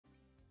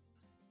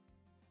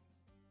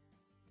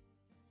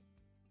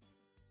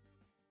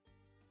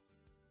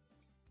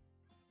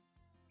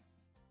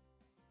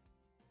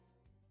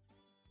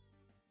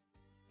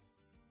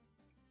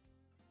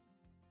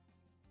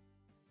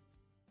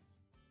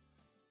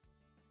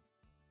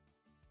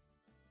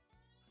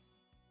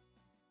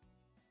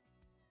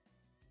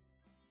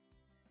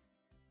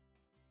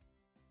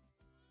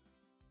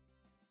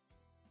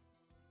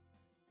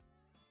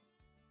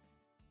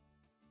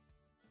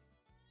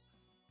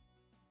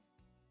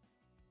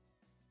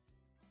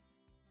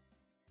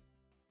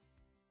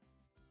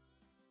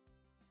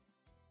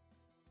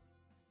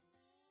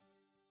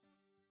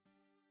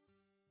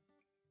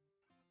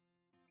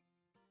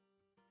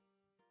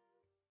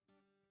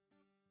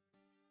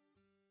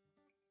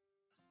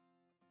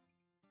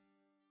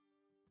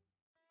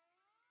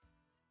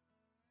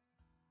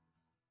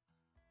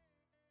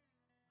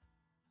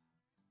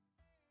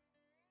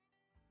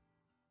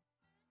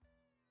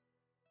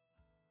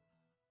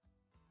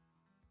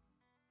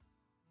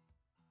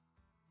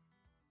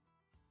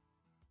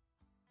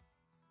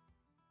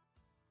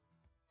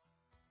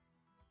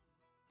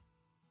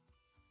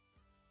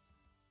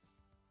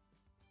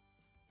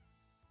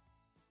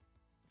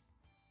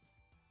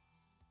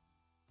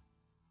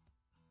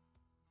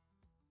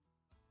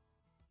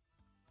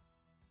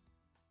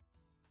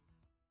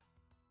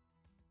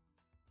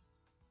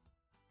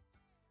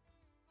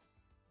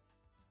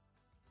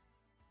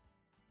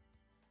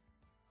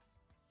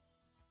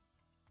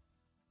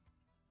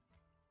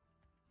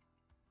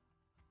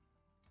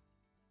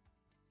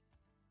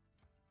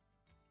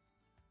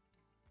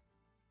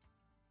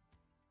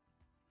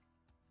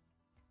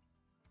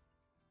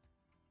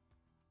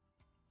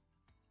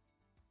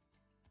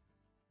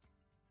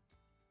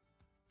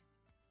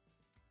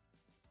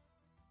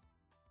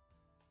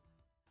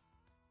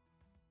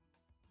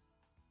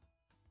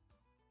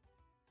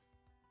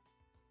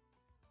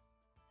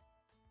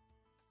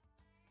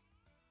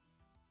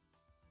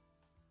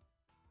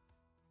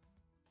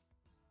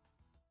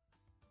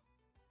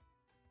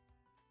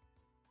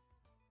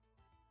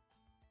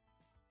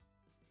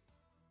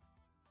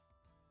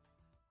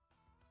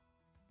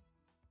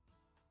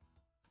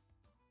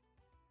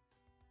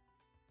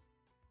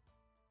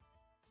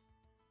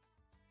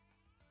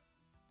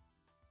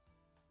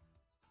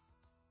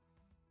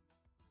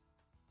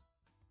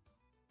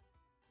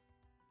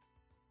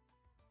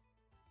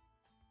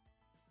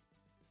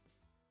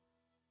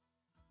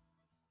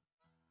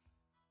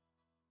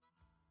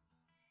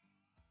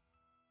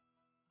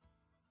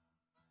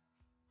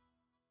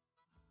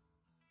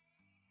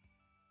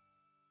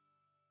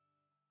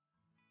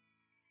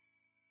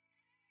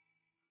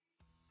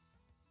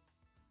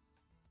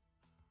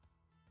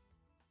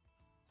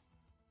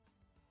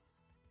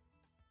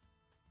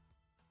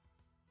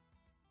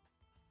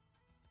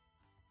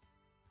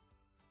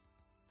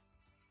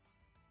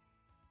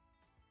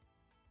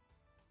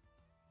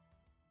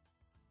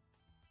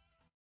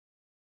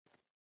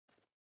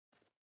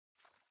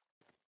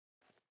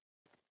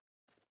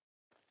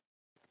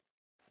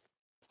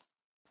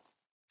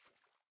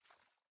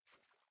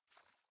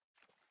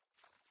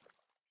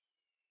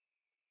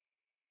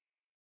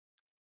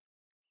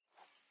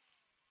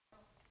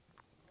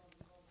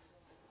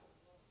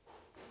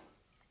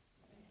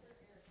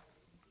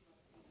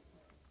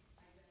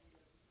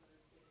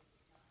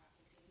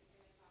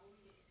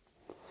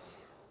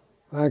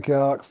Thank you,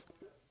 Alex.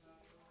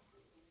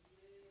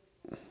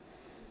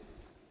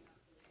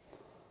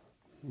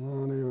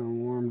 Not even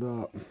warmed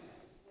up.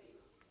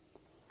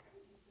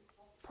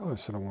 Probably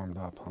should have warmed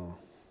up, huh?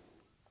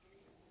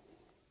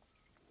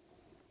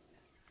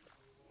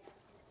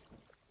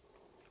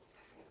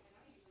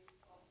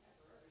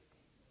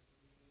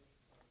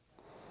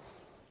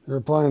 You were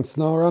playing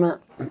Snow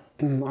Runner?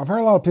 I've heard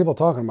a lot of people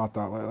talking about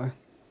that lately.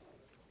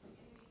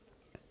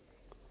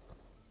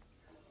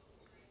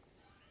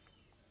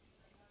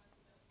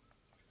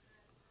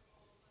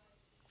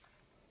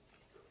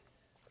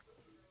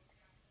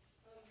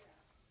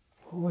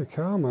 Holy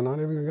cow, am I not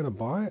even gonna get a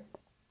bite?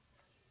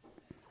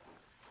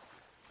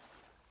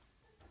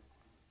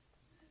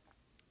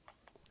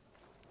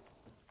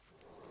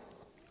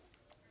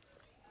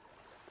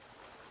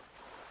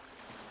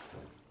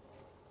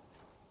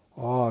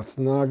 Oh, it's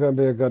not gonna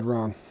be a good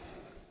run.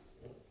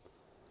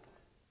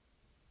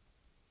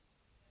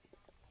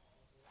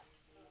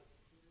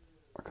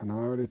 I can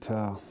already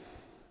tell.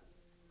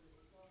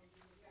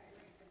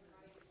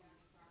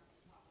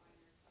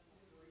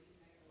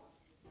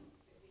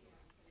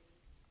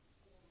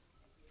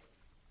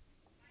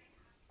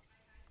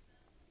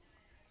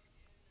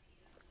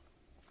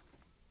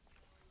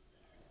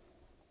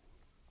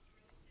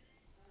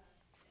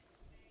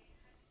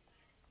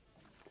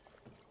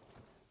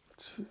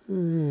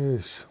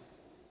 Jeez.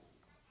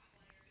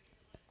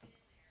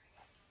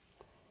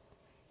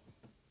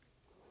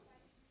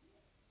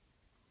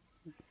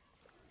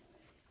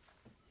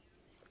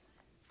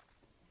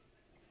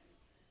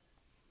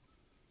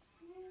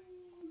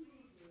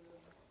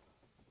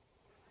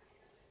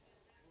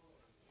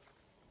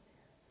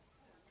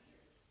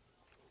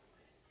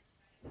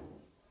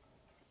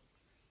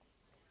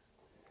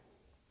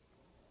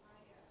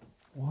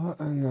 What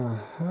in the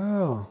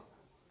hell?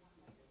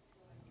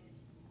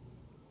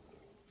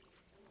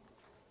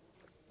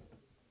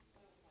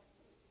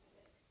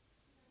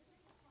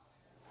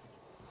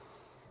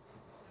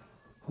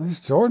 At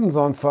least Jordan's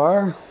on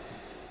fire.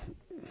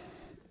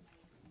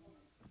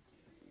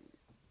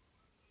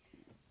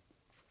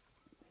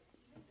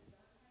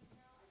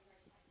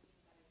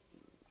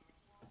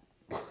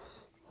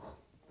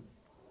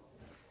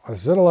 I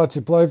should have let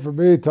you play for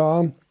me,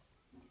 Tom.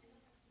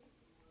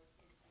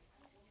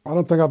 I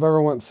don't think I've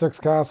ever went 6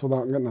 casts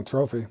without getting a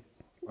trophy,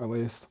 at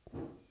least.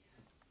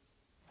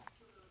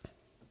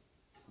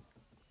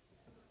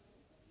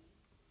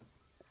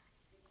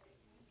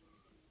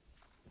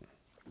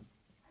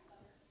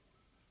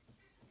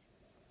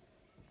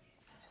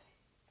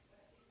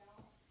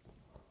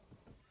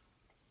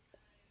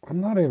 I'm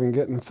not even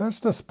getting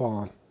fish to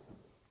spawn.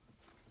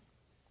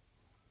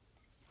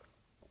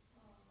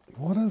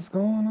 What is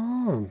going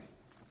on?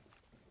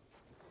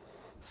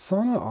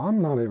 Son of,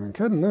 I'm not even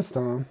kidding this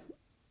time.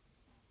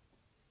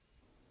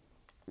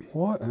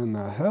 What in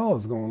the hell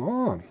is going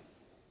on?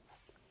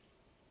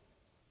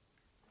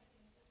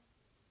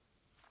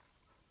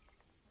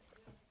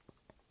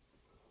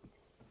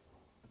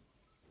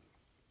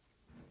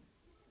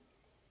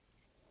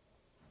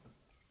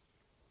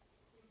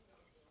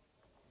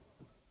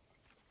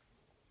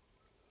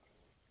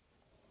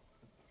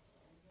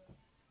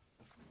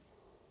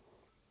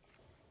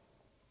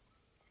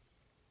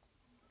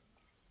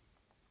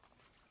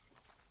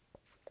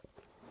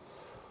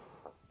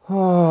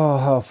 Oh,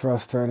 how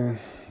frustrating.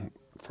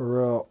 For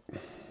real.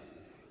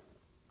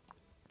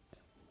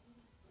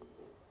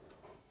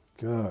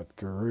 Good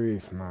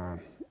grief,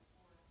 man.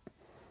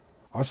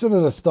 I should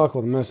have just stuck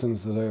with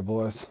missions today,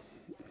 boys.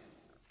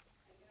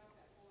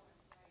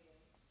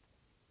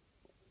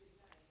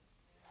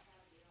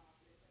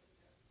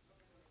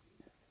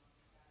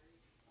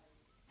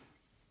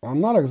 I'm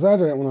not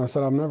exaggerating when I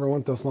said I've never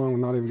went this long with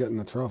not even getting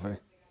a trophy.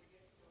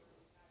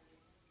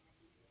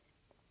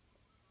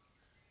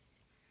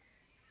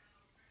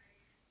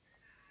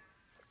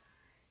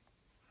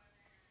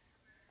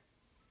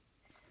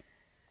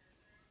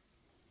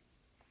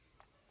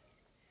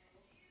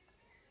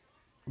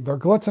 They're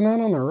glitching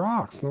out on the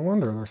rocks. No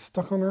wonder they're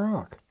stuck on the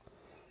rock.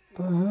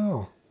 What the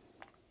hell?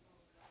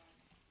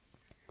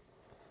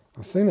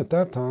 I seen it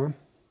that time.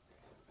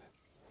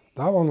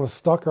 That one was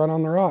stuck right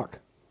on the rock.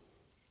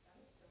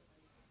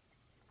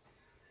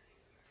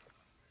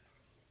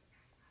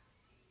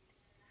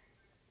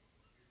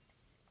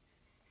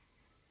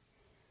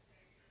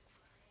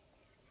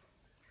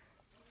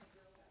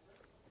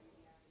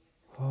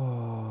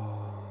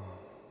 Oh,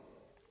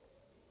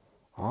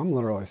 I'm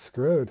literally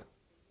screwed.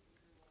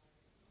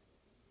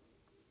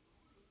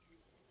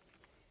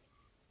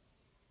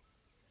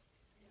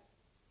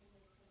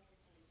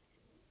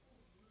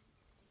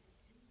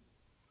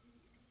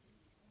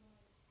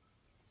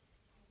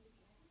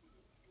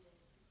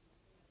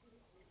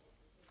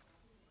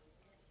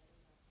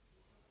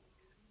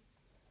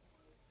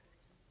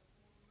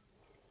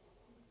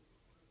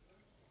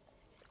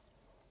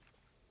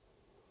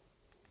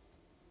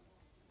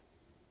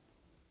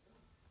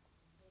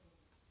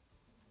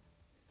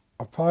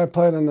 I've probably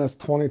played in this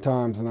 20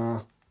 times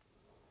now,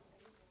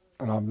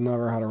 and I've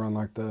never had a run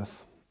like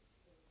this.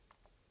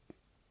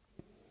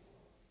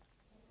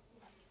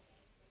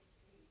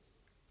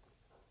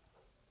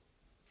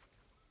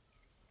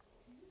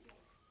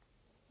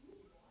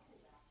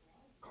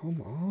 Come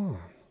on.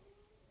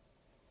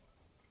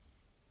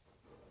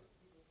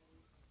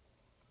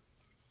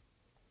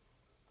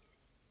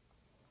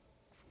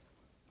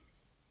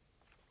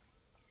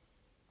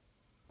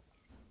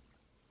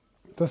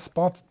 This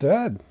spot's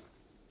dead.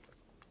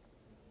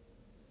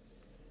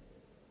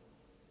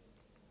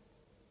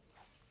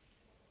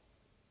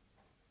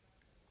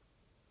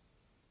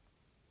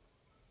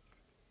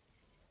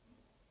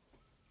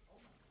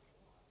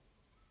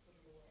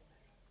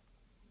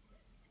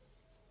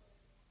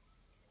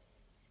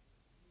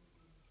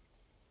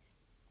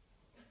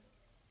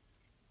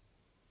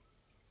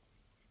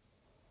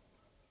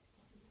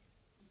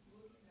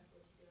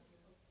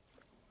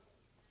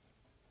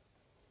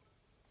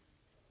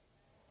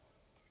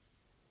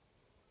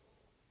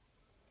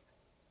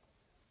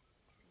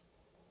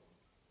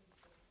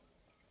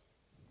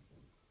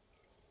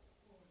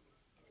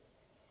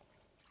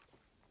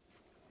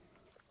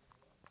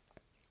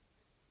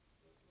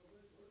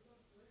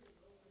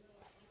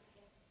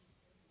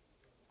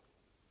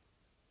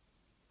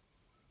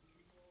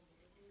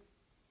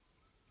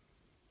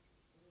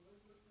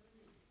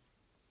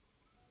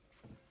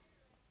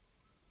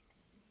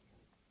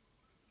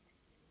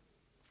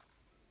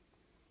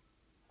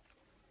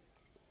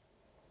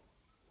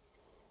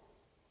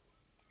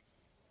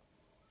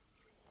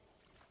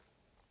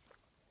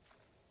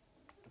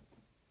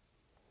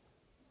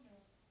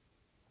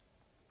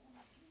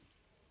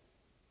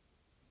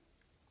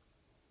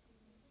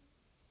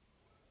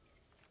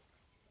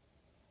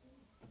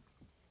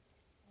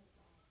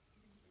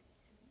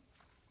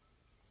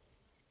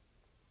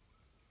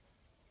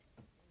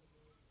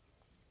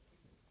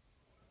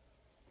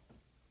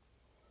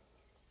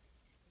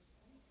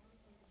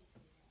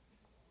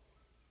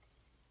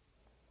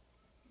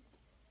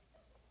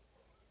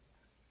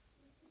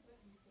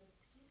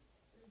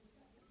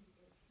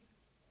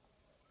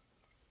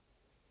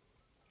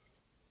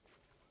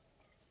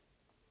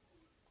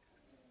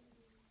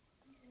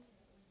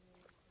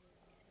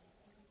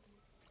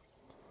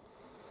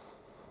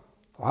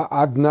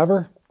 I've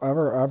never,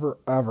 ever, ever,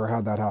 ever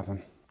had that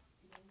happen.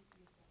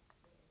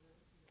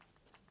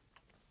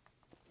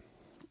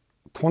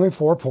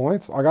 24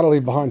 points? I got to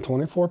leave behind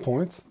 24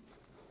 points?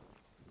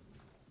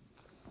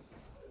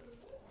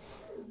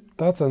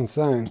 That's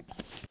insane.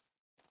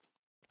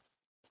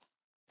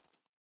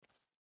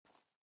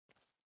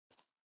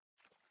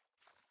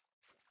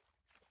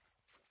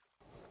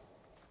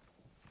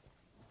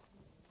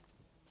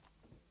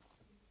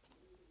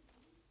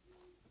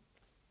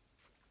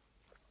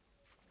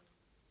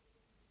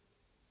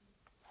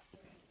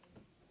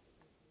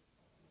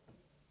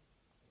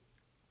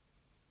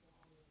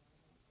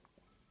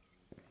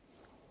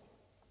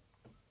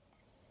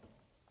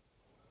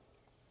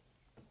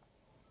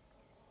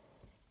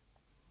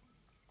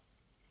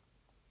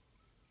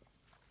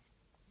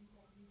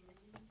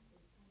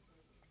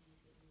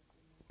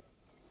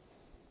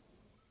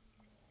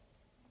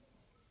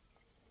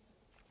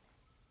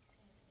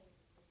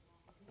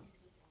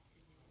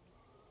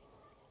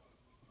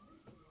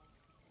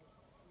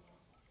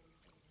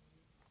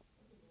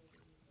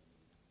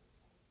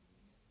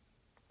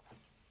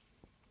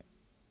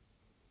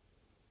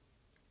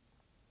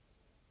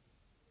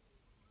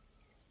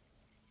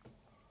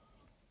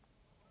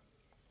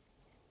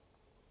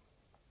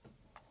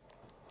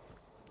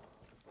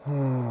 Oh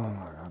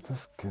my god,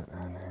 just get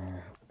in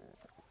here.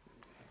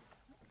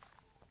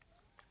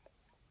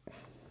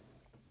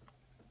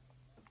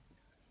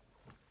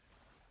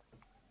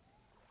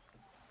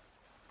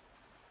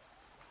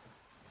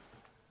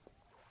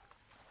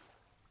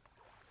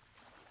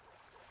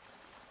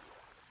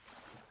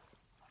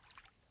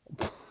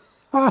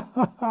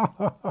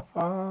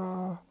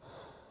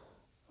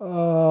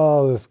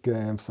 Oh, this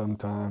game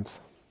sometimes.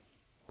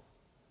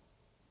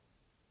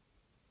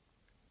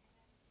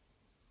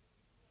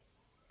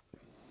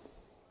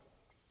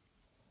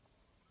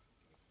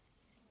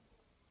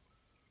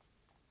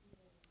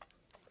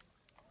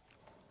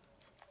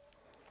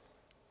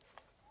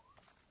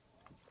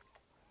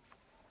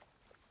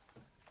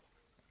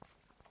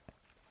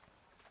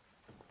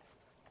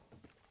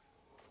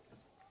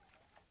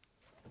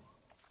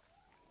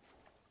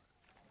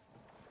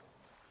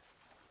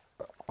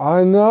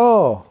 I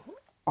know.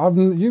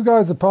 You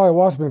guys have probably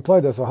watched me play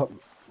this a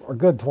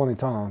good 20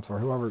 times, or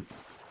whoever.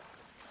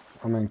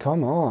 I mean,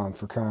 come on,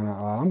 for crying out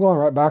loud. I'm going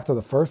right back to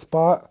the first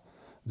spot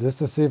just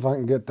to see if I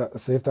can get that,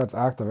 see if that's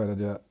activated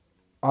yet.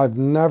 I've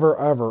never,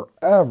 ever,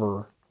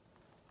 ever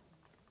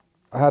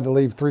had to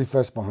leave 3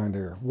 fish behind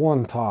here.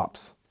 1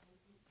 tops.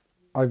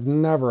 I've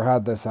never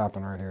had this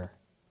happen right here.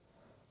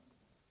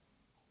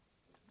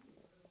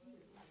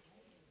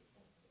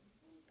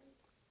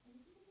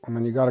 I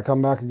mean, you got to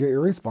come back and get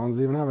your respawns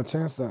to even have a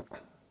chance to.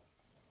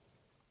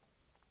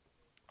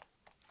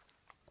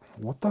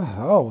 What the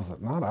hell was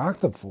it not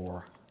active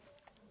for?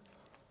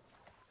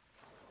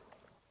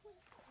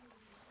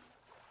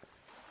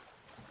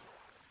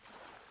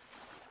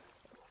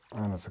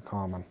 And it's a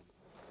common.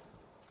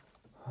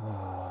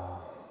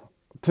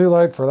 Too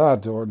late for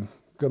that, Jordan.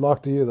 Good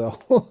luck to you,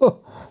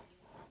 though.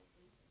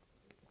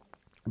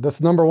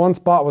 This number one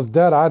spot was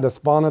dead. I had to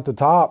spawn at the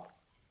top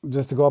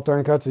just to go up there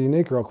and catch a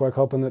unique real quick,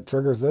 hoping it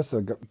triggers this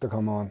to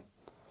come on.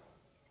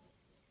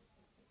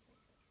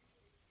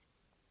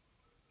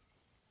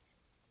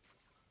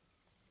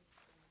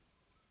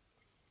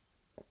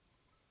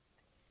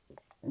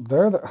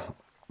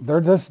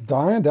 They're just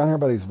dying down here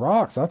by these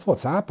rocks. That's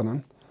what's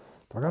happening.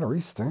 Do I gotta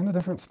restand a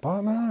different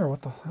spot now, or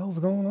what the hell's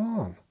going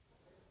on?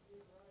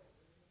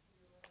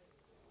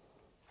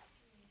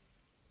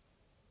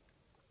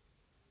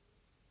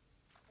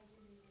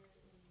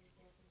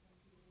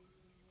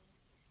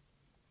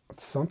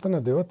 It's something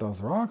to do with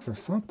those rocks or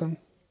something.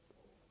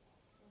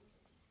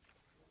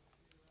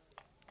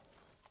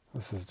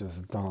 This is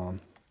just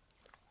dumb.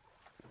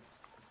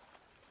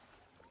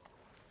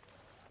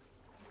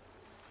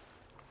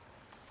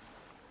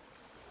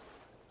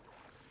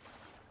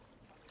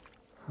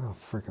 How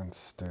freaking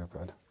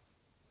stupid.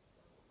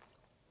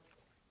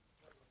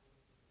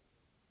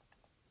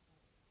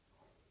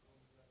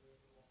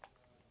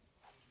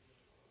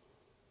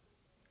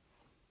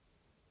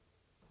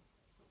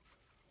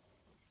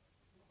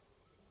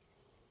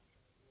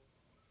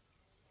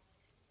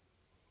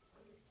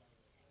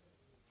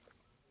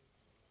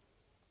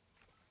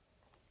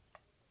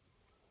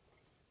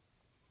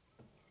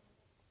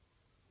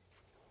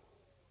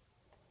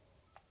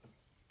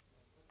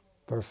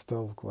 They're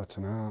still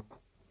glitching out.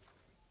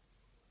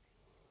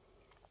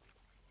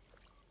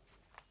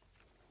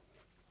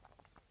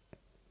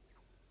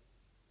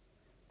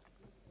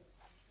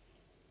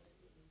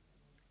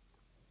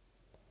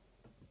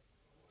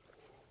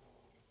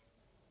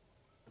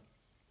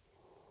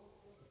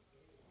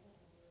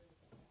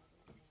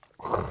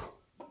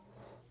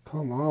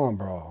 Come on,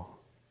 bro.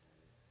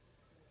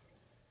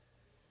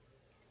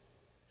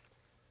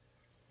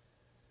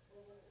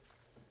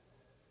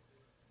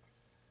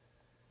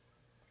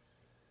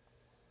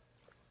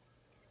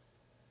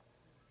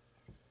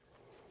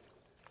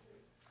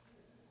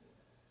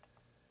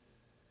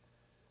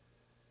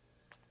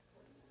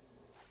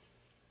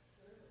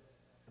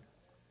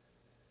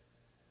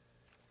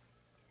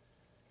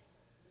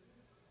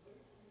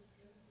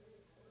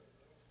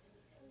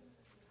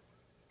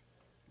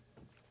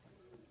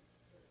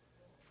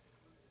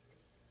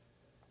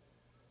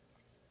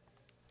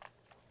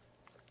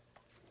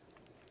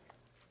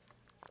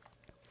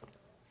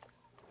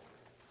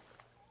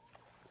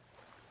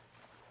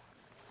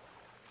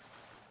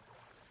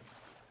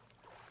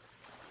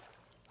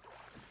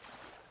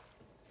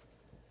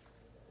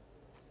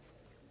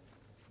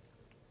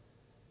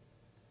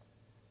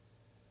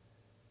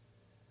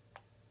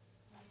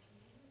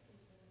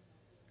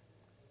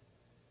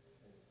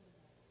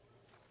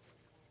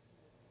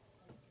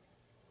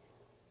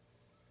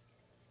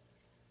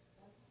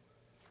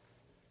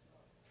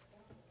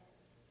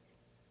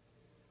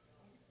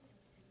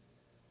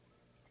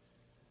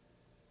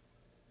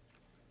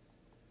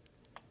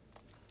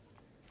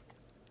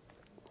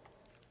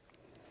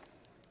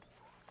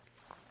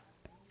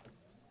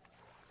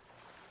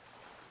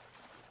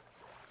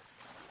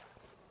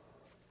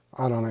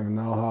 I don't even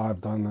know how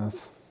I've done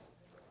this.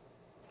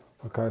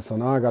 Okay, so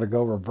now I gotta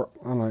go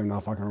I don't even know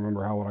if I can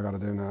remember what I gotta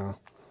do now.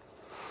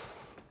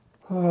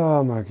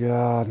 Oh my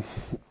god.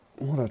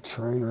 What a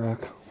train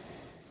wreck.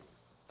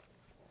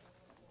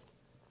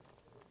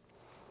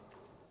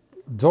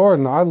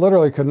 Jordan, I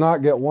literally could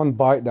not get one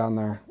bite down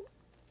there.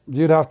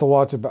 You'd have to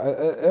watch it, but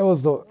it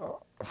was the...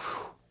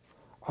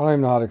 I don't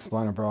even know how to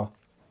explain it, bro.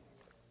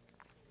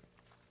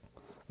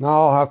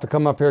 Now I'll have to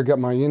come up here, get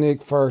my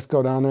unique first,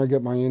 go down there,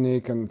 get my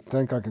unique, and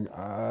think I can...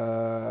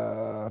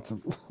 that's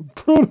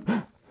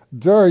a...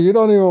 Jerry, you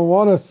don't even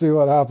want to see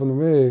what happened to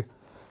me.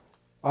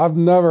 I've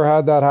never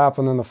had that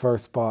happen in the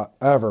first spot,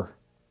 ever.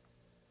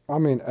 I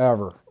mean,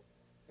 ever.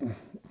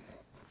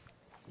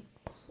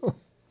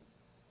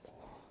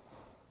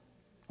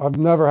 I've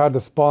never had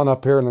to spawn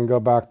up here and then go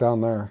back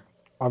down there.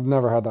 I've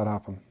never had that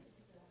happen.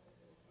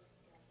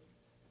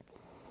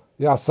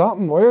 Yeah,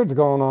 something weird's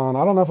going on.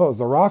 I don't know if it was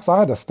the rocks. I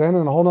had to stand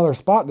in a whole other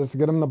spot just to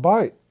get him to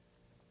bite.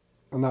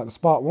 And that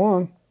spot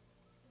one.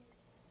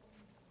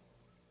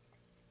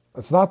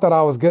 It's not that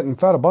I was getting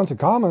fed a bunch of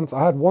commons.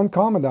 I had one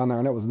common down there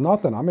and it was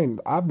nothing. I mean,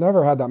 I've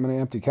never had that many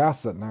empty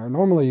casts sitting there.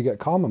 Normally you get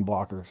common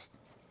blockers.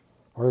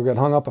 Or you get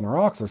hung up in the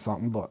rocks or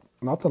something, but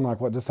nothing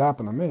like what just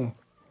happened to me.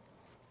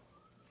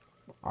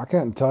 I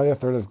can't tell you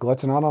if they're just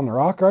glitching out on the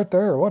rock right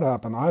there or what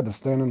happened. I had to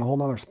stand in a whole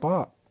nother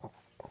spot.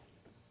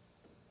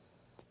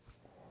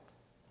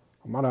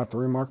 I might have to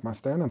remark my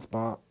standing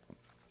spot.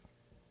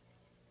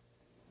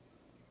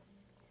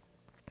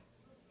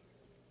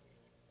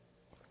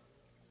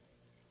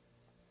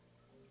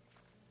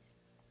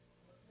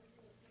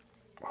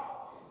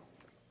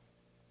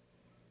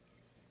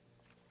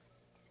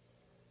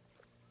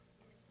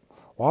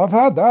 Well, I've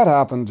had that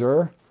happen,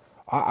 Jer.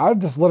 I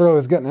just literally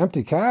was getting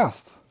empty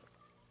cast.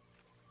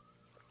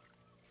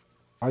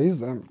 I use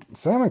the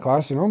salmon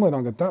class. You normally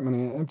don't get that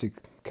many empty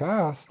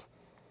cast.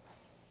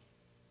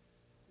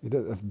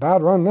 If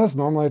bad run this,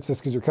 normally it's just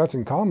because you're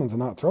catching commons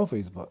and not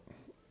trophies, but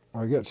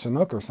or you get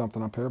Chinook or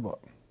something up here, but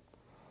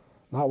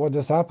not what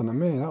just happened to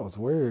me. That was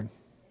weird.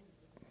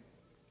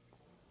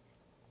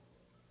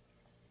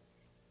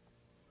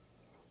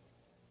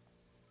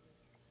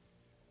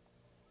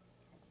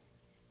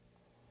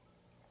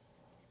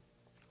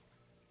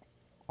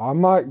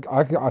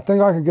 I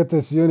think I could get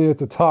this uni at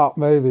the top,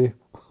 maybe.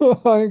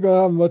 I ain't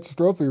gonna have much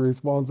trophy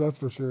respawns, that's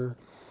for sure.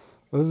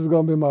 This is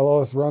gonna be my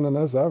lowest run in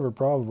this ever,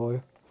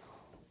 probably.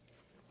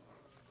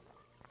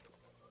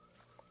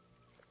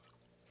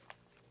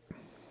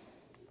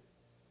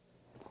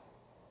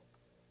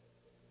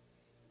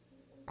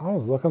 I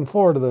was looking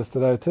forward to this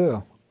today,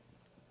 too.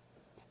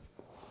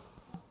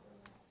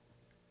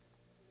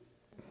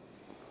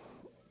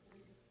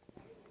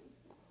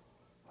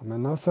 I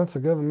mean, no sense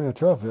of giving me a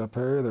trophy up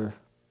here either.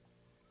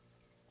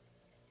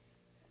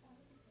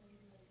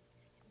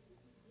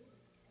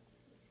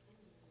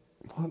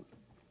 What?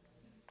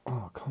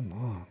 Oh, come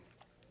on.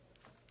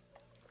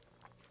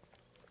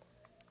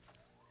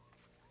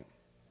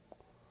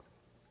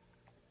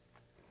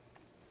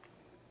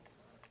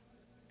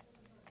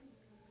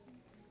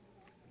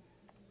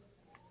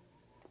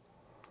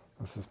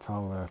 This is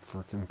probably a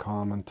freaking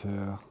common,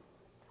 too.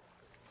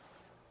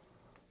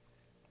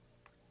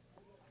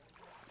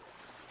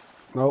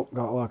 Nope,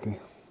 got lucky.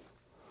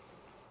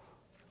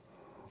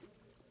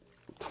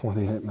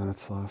 28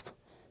 minutes left.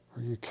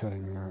 Are you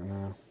kidding me right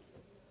now?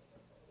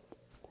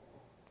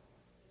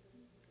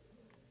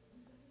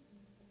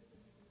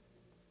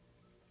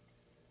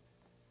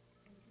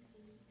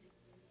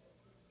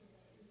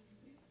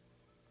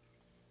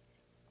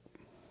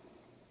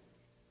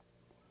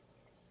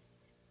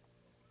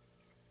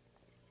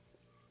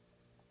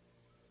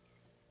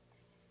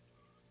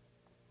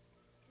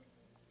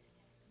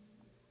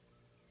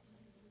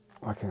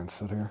 I can't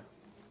sit here.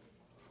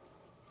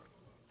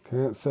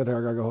 Can't sit here.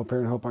 I gotta go up here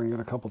and hope I can get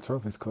a couple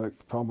trophies quick.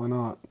 Probably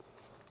not.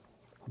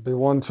 It'll be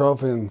one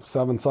trophy and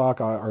 7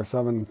 sockeye or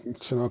 7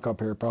 Chinook up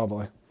here,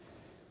 probably.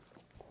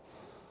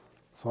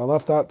 So I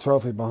left that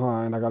trophy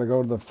behind. I gotta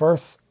go to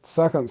the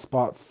second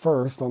spot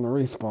first on the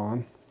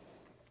respawn.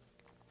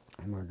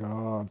 Oh my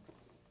god.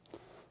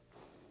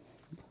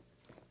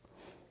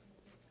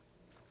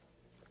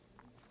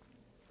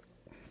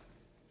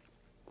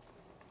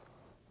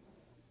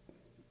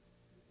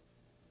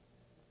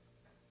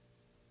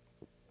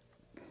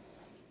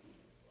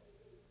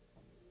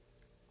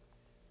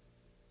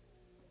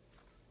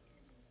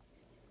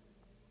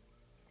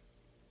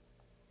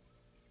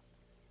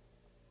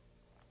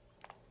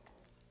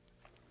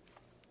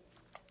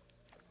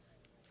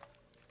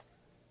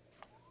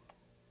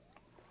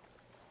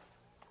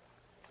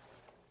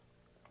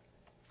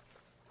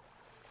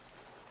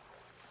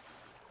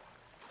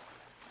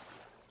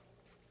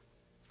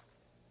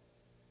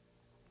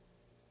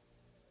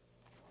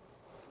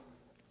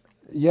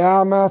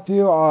 Yeah,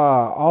 Matthew.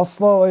 I'll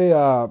slowly.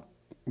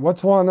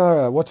 Which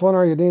one? Which one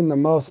are you needing the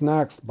most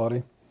next,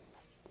 buddy?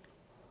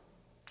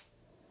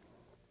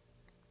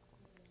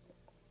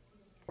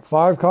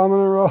 5 common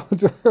in a row,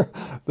 Jer.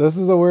 This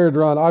is a weird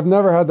run. I've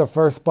never had the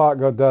first spot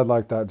go dead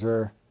like that,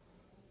 Jer.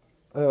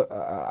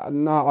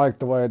 Not like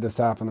the way it just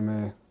happened to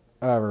me,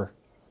 ever.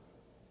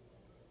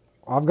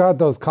 I've got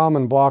those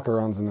common blocker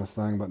runs in this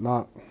thing, but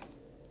not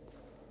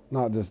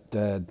just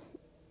dead.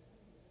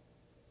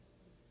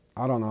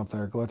 I don't know if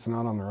they're glitching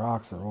out on the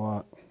rocks or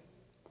what.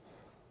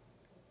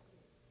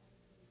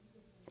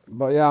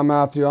 But yeah,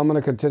 Matthew, I'm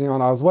gonna continue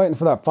on. I was waiting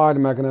for that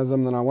fighting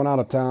mechanism, then I went out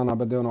of town. I've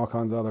been doing all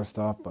kinds of other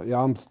stuff. But yeah,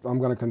 I'm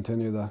gonna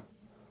continue the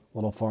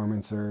little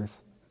farming series.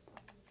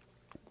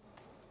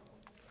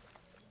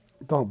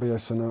 Don't be a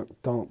Chinook.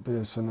 Don't be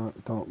a Chinook.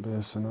 Don't be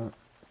a Chinook.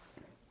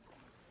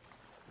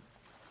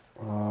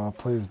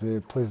 Please be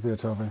a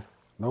trophy.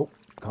 Nope.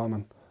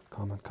 Common.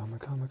 Common. Common.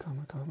 Common.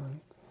 Common.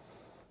 Common.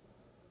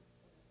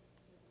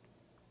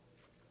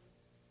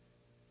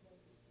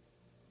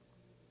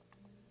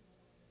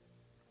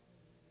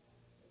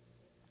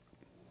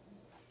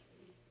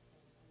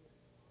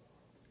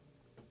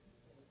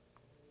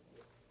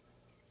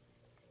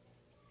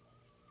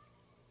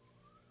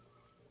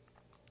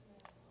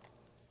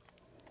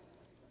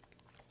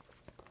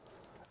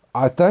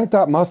 I think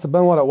that must have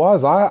been what it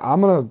was. I'm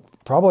gonna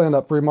probably end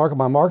up remarking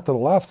my mark to the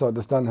left so it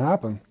just doesn't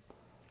happen.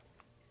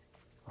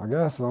 I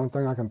guess the only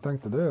thing I can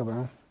think to do,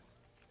 man.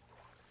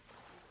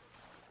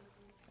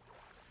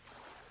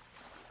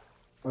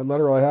 It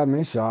literally had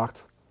me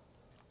shocked.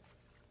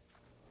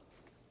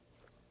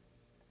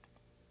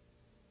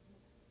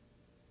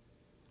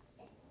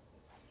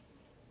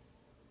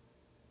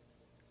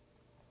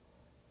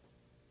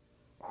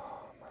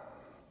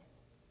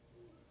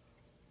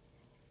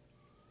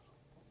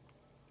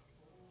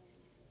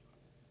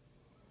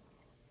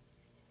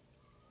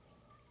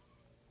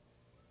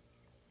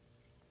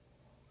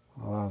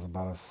 Well, that was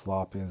about as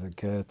sloppy as it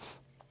gets.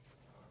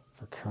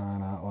 For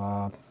crying out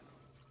loud.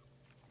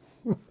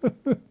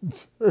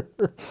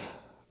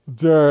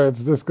 Jared,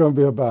 it's just gonna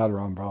be a bad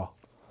run, bro.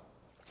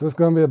 It's just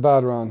gonna be a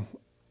bad run.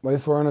 At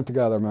least we're in it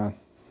together, man.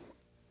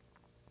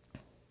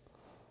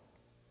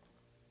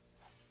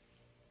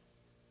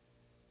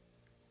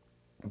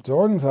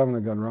 Jordan's having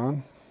a good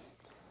run.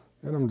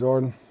 Get him,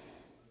 Jordan.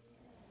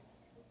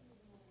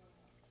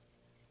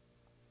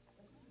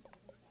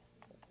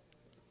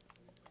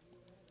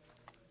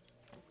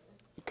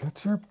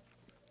 Get your...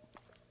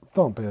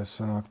 Don't be a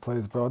Chinook,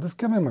 please, bro. Just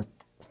give me my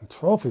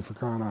trophy for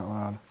crying out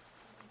loud.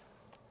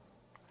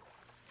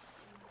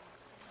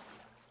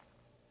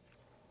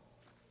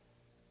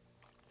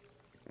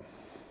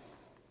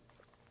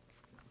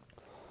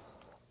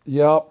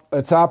 Yep,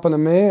 it's happened to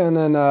me. And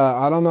then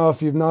I don't know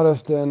if you've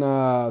noticed in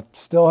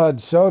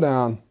Stillhead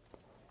Showdown,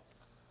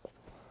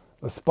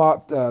 the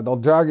spot they'll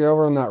drag you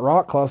over in that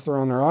rock cluster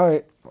on the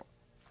right.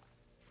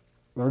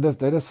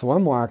 They just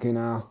swim wacky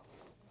now.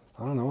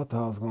 I don't know what the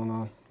hell's going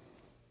on.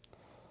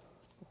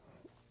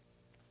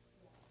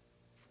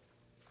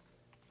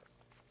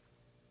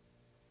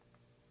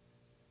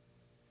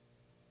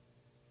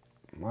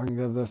 I can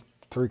give this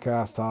 3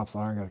 cast tops.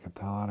 I gotta get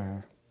the hell out of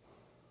here.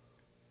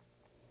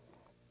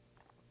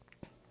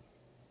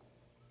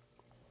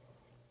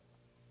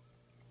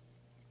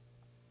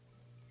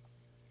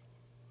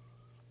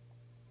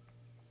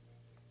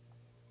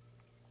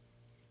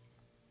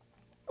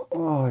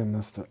 Oh, I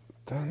missed it.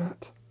 Damn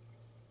it.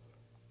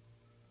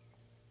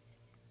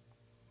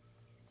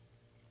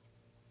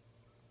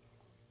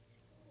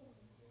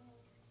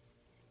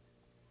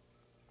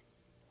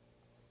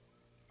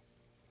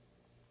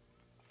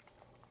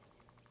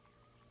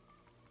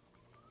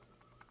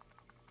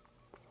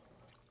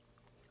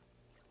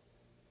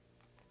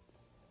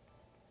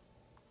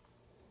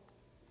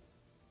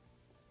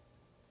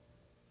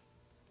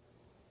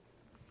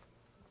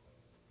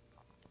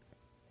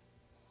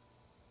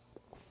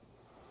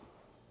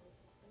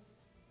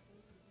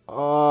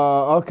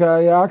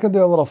 Okay, yeah, I could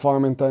do a little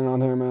farming thing on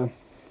here, man.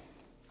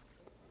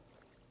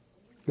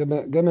 Give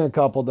me a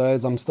couple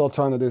days. I'm still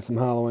trying to do some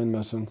Halloween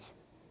missions.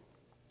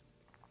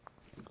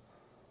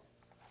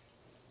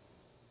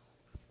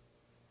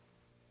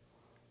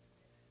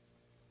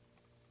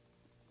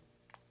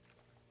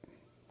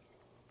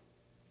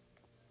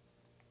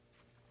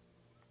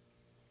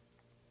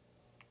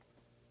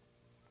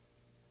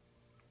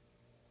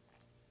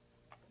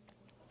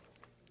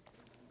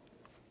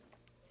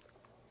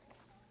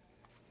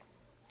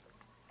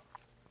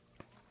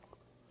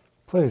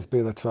 Please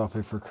be the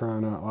trophy for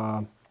crying out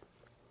loud.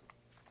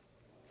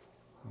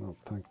 I don't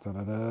think that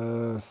it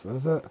is.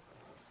 Is it?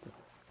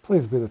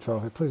 Please be the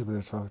trophy. Please be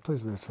the trophy.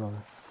 Please be the trophy.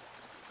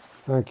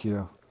 Thank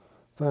you.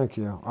 Thank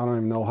you. I don't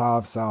even know how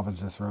I've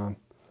salvaged this run.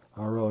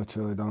 I really,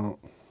 truly don't.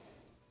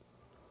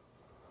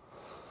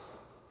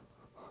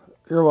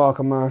 You're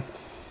welcome, man.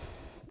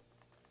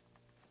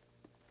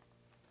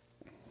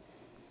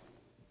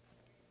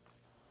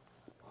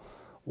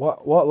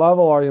 What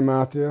level are you,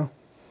 Matthew?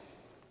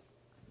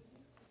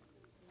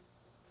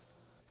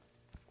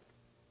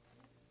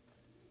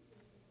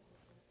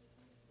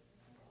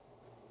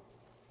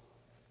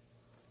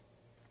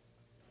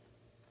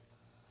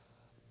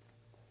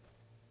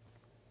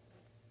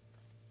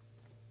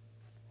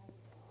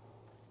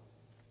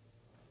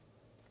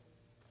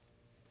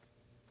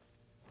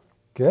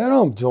 Get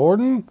him,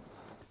 Jordan.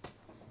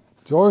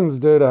 Jordan's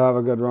due to have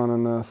a good run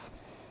in this.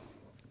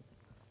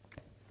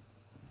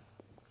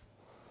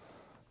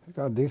 He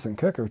got a decent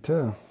kicker,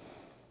 too.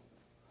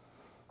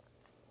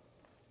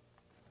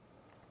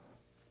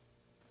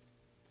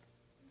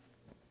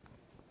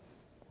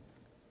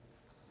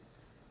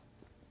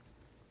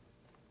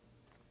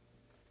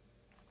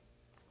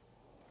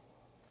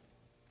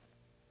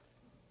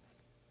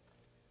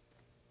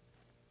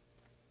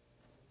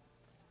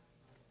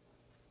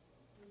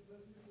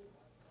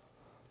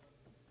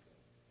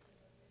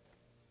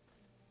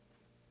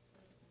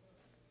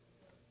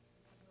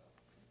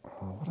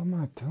 Oh, what am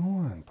I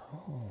doing,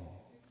 bro?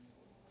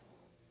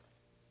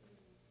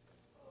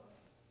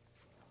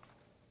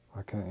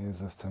 I can't use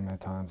this too many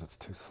times. It's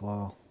too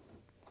slow.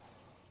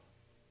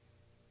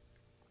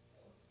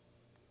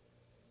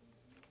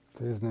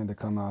 These need to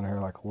come out here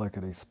like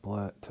lickety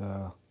split,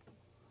 too.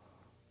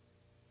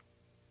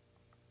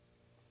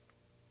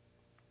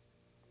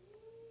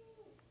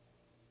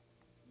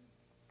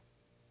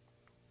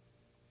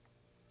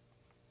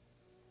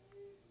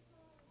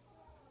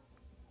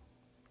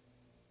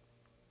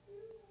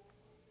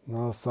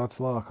 No such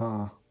luck,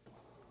 huh?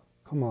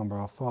 Come on,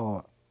 bro. Follow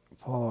it.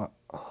 Follow it.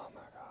 Oh,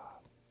 my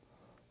God.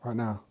 Right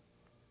now.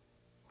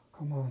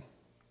 Come on.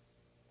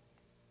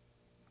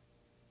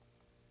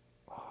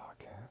 Oh, I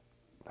can't.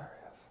 There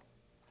he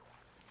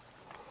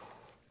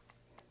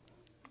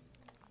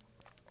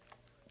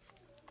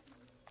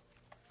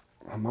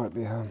is. It might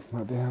be him.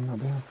 Might be him. Might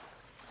be him.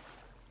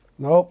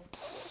 Nope.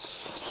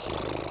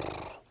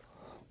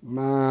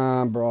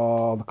 Man,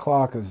 bro. The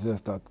clock is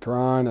just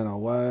grinding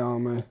away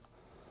on me.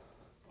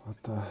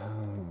 What the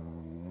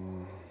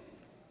hell?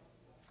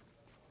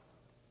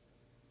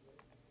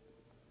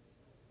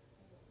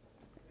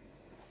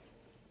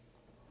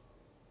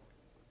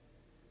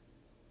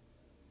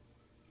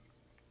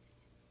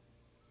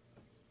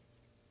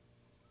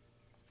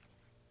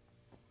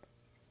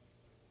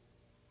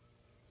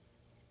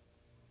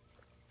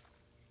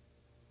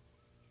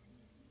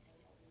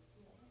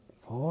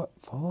 Follow it.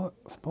 Follow it.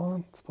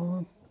 Spawn.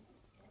 Spawn.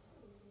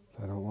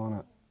 They don't want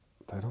it.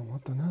 They don't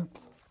want the net.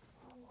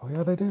 Oh,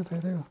 yeah, they do. They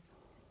do.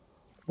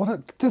 What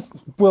a... Just...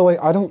 Willie,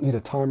 I don't need a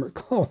timer.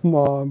 Come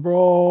on,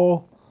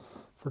 bro.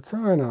 For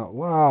crying out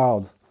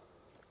loud.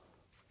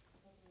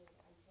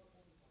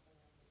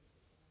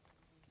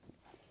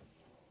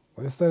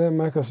 At least they didn't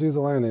make us use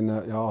a landing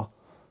net, y'all.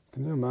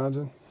 Can you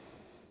imagine?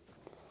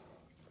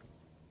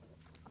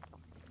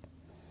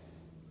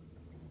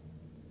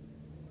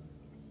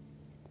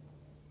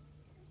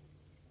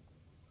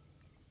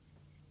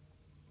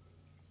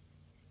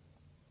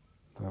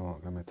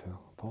 give me two.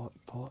 Pull it,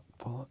 pull it,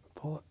 pull it,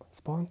 pull it.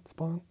 Spawn,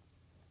 spawn.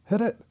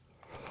 Hit it.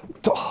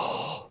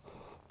 Oh,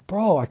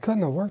 bro, I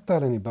couldn't have worked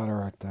that any better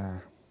right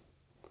there.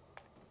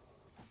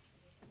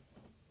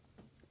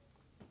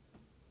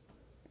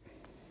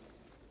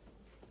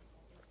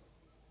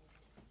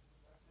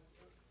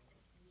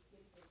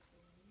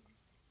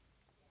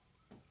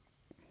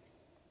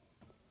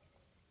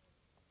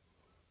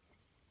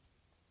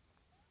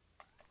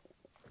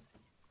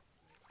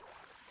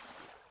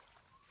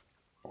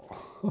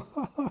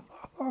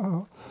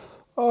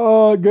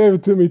 Oh, it gave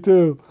it to me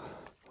too.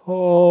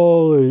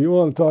 Holy, you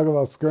want to talk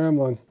about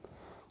scrambling.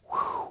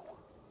 Whew.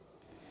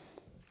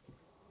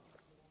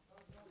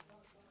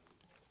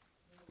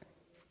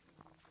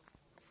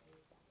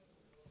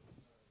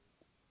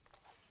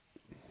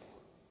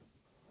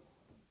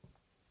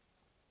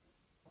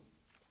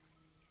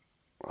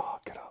 Oh,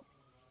 get up.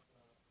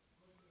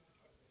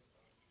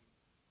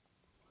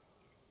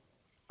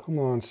 Come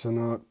on,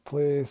 Chinook,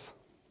 please.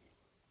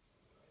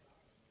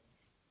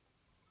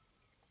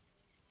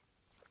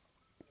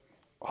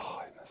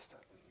 Oh, I missed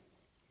it.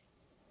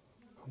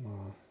 Come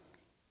on.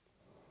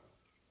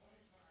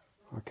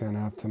 I can't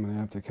have too many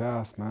empty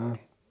casts, man.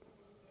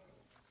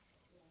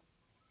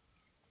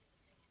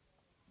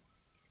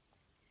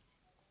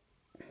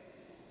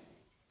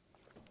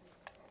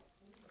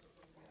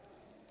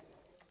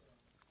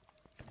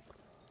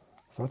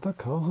 Is that the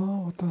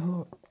coho? What the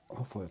hell?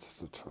 Hopefully it's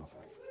just a trophy.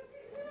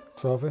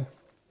 Trophy?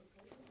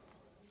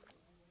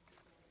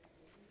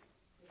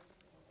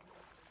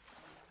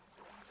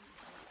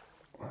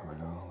 There we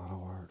go. That'll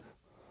work.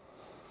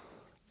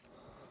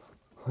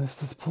 At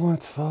least it's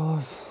points,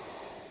 fellas.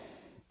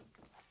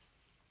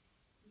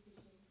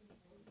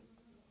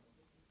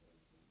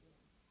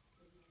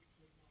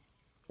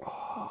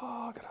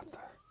 Oh, get up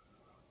there.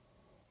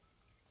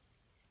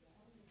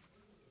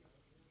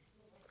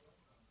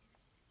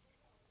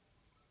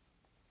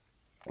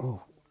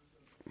 Oh,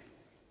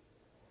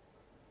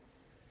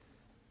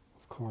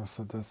 of course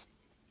it does.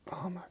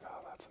 Oh my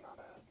god, that's not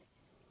it.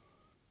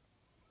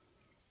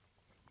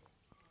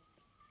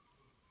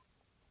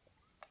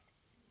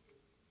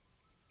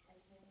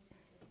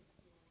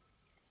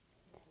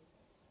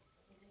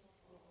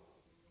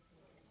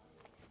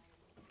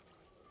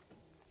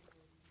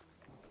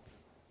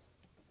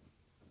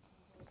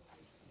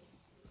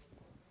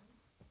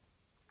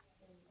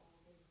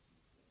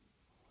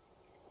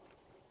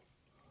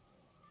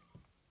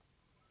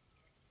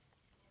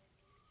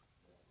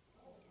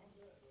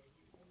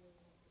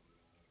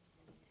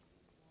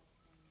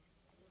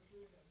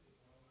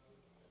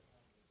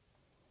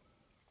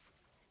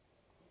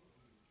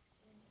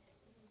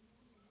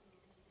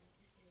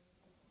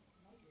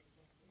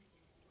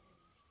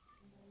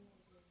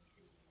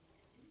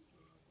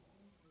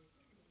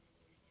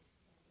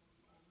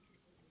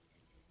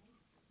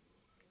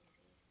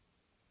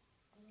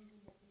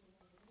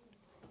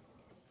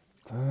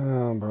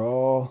 Damn,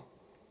 bro.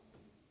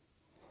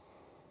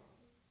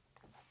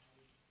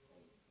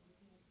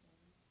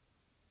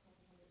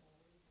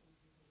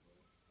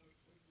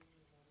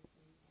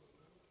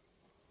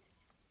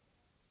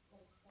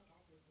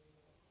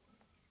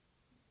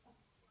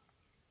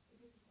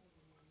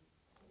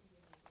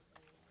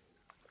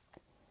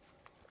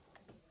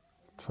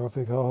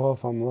 Trophy coho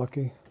if I'm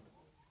lucky.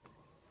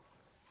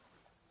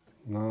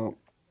 No.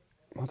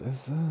 What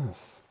is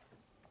this?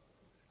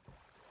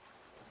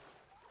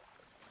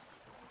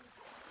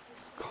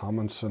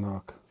 Common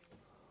Chinook.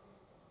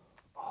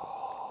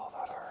 Oh,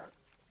 that hurt.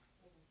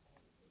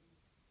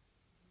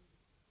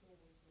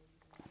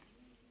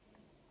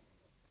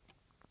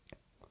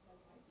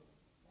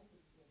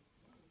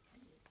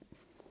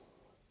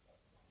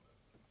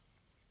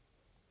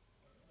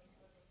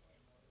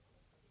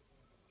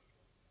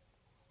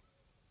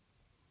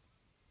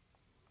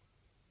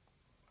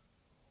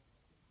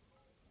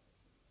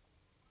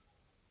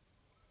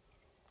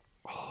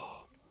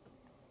 Oh,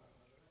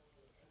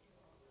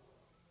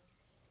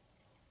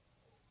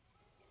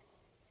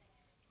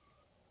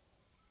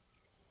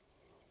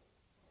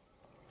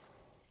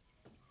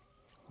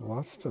 well,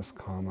 that's just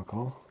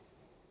comical.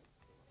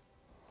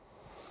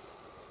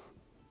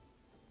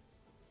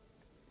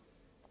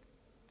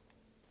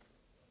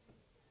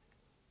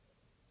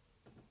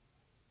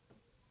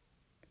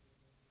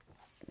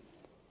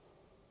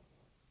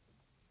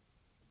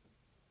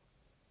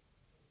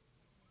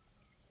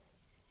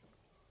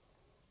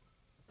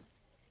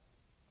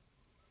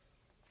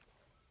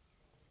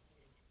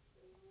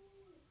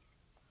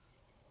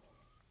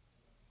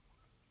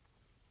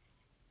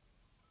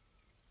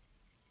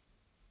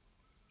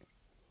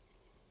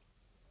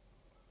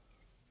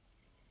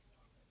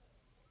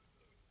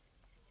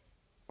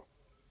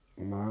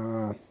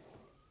 Man,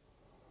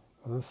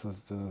 this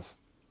is just...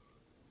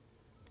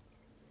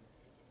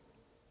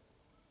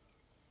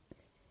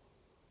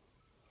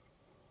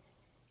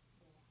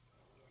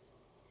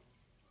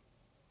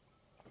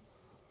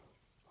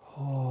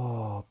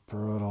 Oh,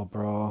 brutal,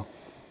 bro.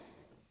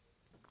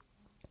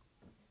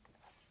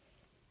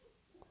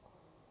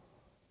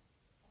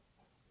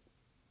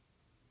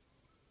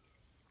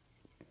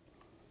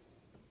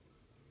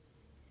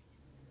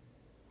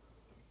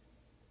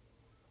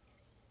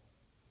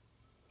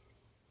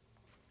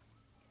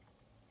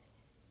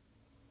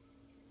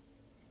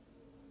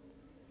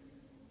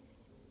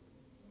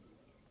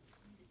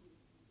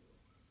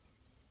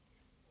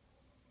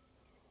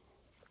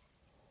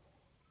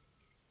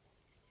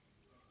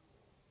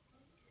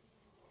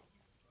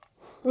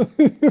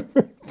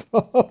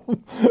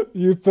 Tom,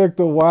 you picked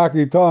a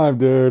wacky time,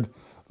 dude.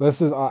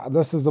 This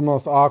is the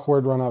most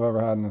awkward run I've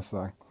ever had in this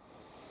thing.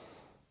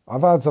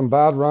 I've had some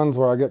bad runs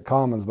where I get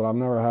commons, but I've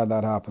never had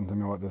that happen to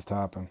me. What just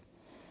happened?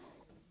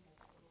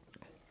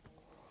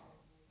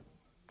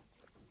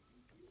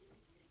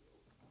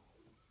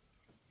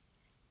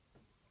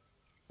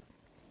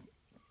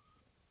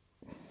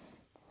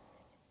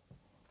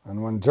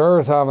 And when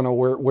Jer's having a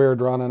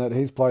weird run in it,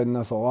 he's played in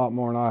this a lot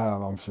more than I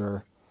have, I'm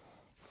sure.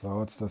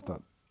 So it's just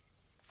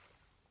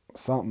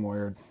something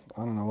weird.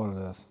 I don't know what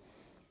it is.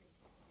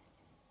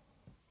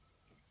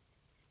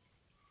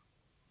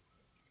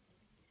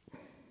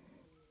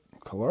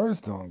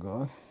 Color's doing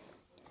good.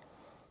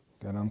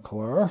 Get him,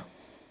 Color.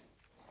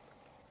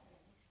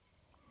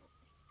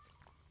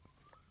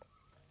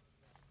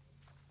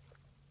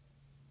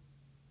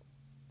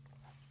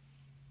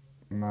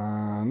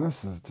 Man,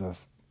 this is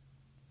just.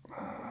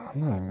 I'm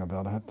not even gonna be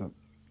able to hit the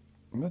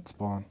mid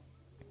spawn.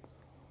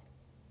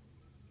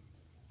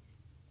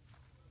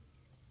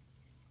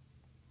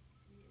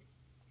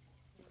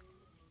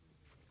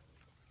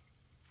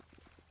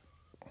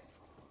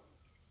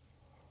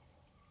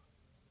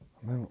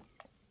 I mean,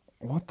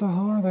 what the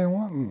hell are they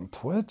wanting?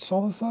 Twitch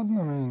all of a sudden?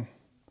 I mean,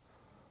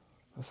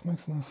 this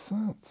makes no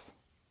sense.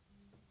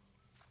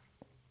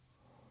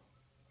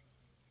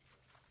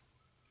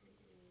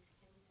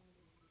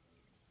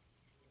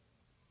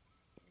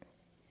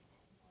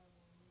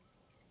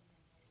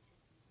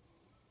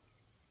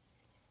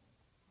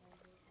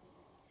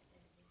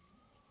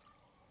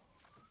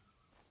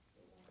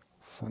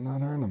 Sitting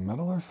out here in the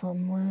middle or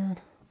something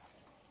weird?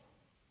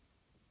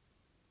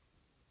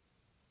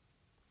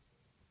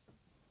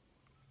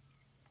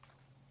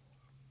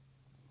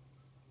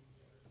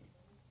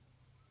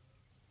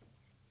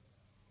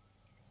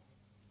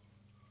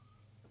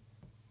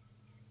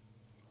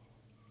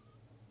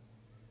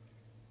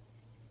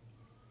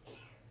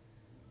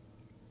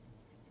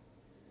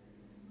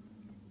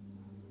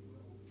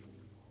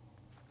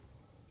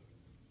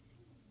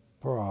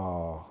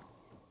 Bro.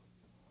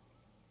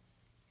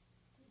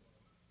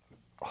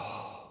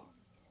 Oh,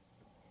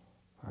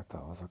 I thought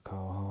that was a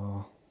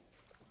Coho.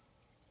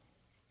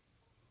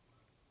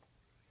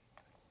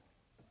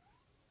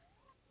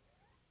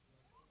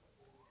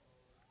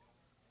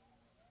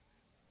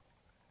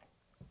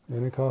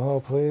 Any Coho,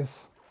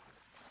 please?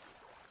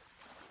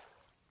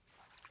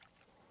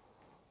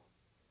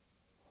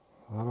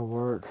 That'll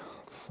work.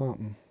 It's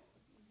something.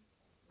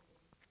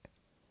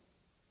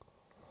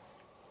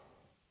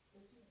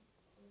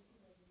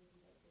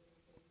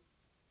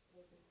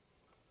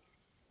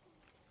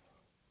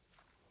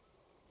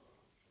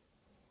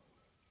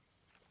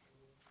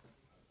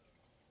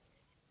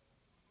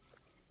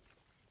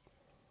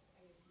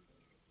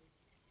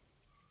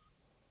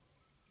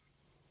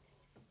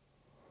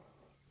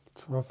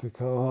 Trophy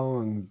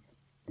Coho and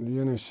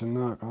Uni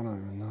Chinook. I don't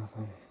even know.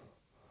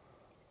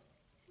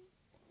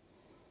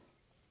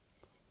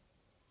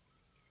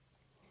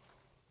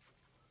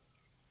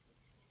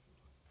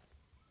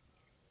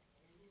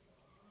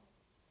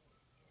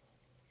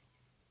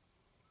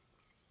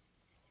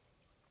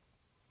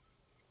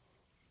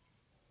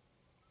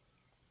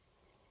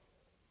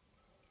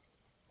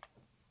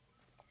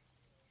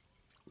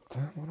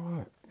 Damn, what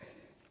do I...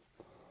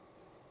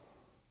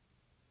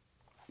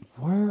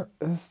 Where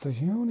is the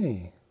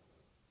Uni?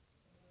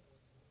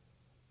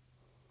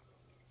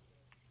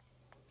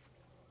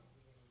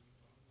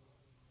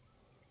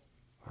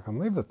 I can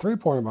leave the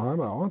three-pointer behind,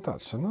 but I want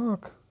that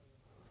Chinook.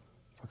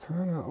 For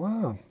crying out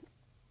loud.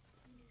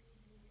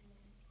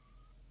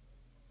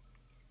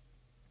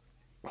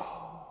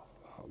 Oh,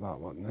 that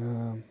wasn't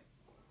him.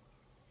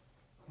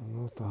 I don't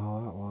know what the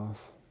hell that was.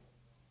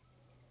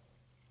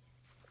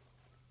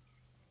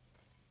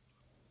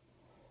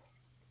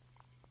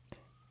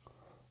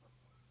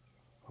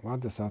 I might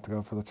just have to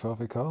go for the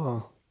Trophy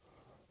Coho.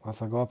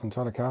 Unless I go up and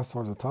try to cast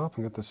towards the top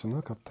and get the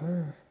Chinook up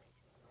there.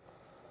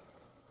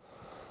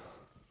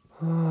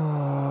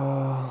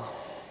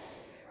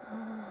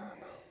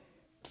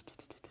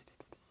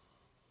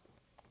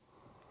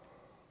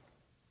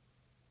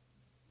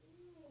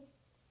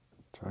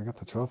 Try to get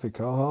the Trophy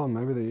Coho and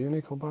maybe the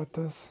Unique will bite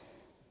this.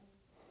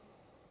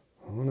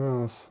 Who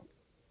knows?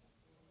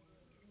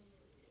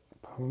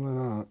 Probably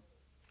not.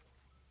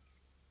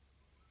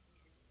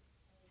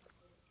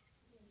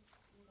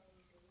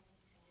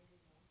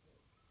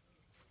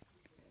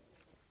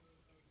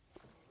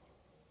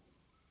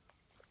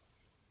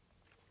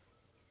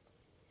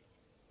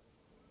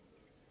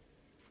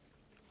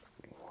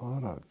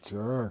 What a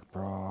jerk,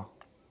 bro.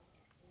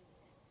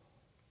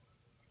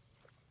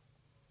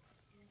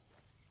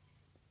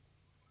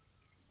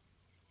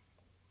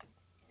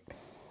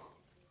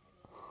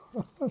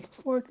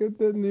 It's like it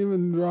didn't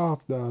even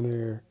drop down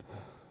here.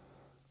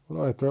 What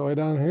do I throw it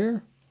down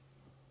here?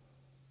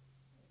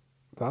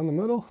 Down the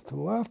middle? To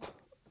the left?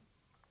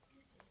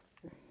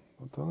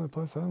 That's the only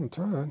place I haven't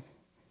tried.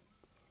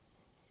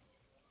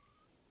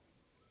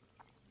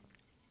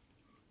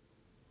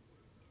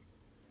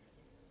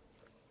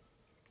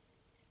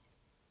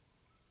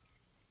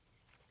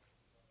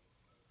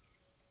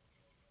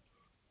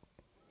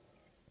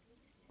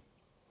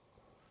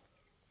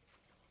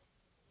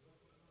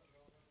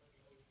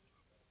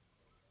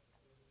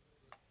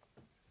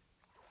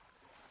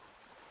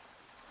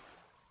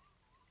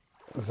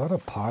 Is that a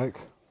pike?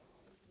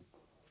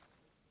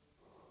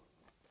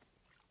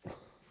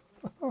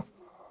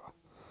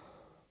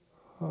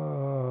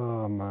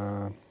 Oh,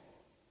 man.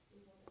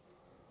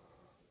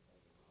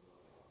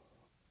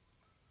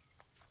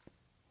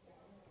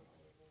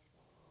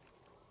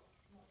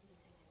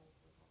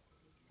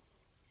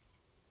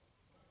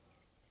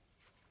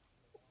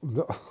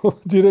 You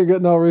didn't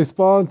get no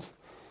response?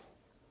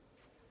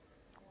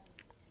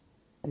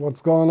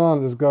 What's going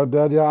on? Just go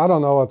dead? Yeah, I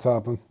don't know what's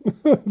happened.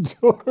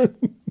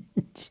 Jordan.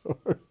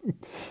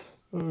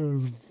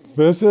 Jordan.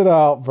 Fish it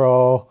out,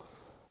 bro.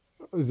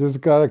 You just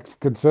gotta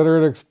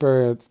consider it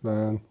experience,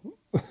 man.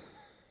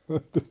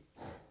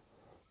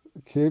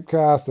 Keep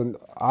casting.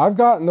 I've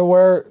gotten to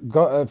where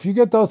if you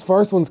get those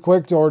first ones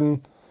quick,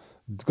 Jordan,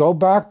 go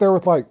back there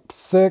with like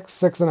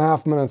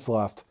 6.5 minutes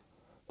left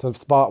to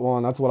spot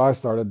one. That's what I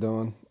started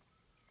doing.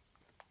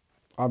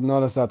 I've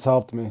noticed that's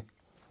helped me.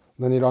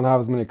 Then you don't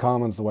have as many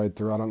commons to wade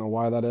through. I don't know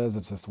why that is.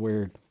 It's just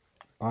weird.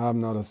 I have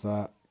noticed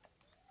that.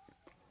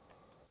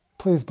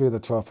 Please be the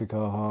trophy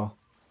Koha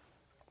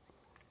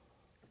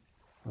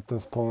at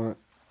this point.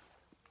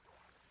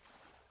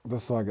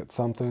 Just so I get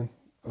something.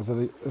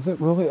 Is it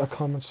really a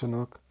common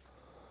Chinook?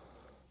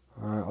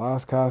 Alright,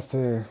 last cast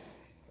here.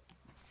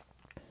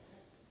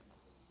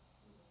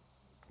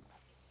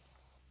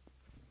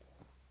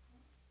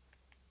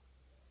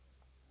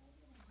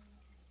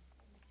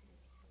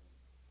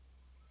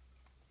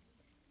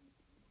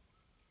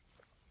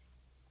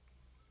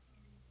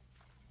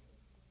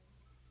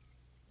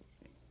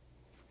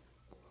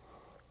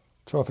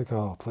 Trophy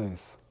Koha,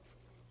 please.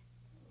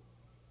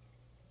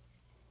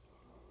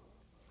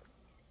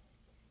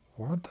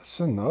 Where'd the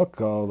Chinook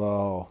go,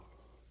 though?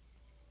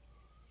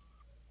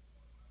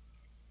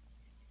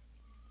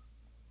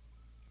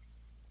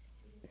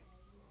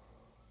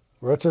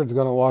 Richard's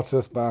gonna watch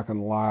this back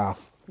and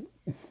laugh.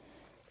 I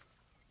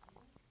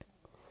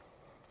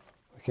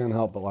can't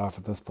help but laugh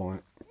at this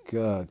point.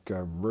 Good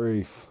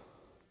grief.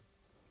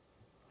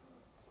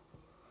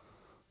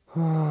 Oh,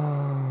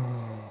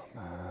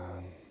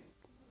 man.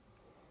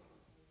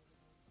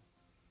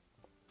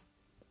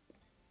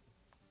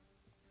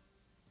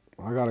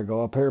 I gotta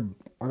go up here.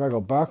 I gotta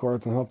go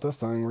backwards and hope this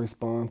thing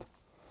respawn.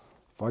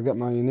 If I get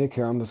my unique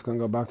here, I'm just gonna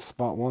go back to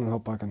spot one and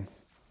hope I can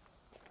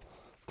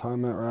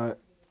time it right.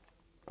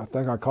 I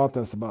think I caught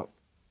this about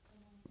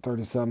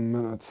 37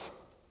 minutes.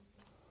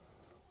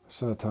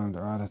 Should have timed it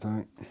right, I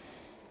think.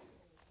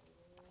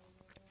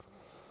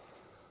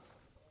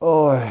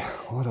 Oh,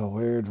 what a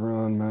weird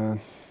run,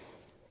 man.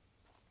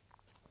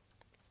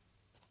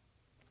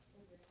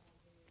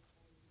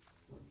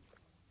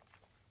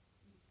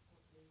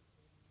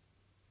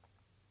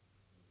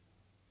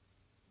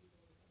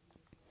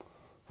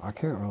 I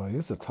can't really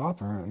use the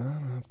topper right now. I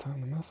don't have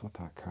time to mess with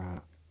that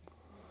crap.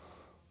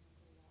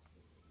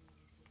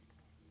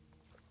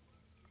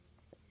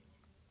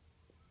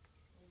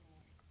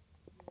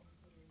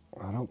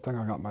 I don't think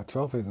I got my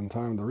trophies in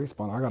time to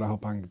respawn. I gotta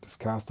hope I can just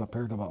cast up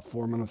here to about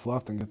 4 minutes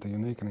left and get the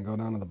unique and then go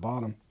down to the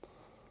bottom.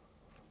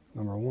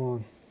 Number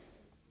one.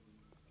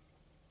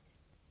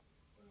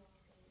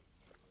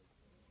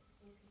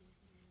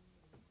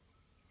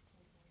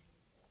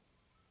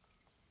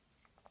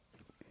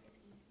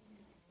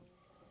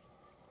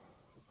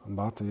 I'm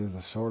about to use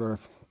a shorter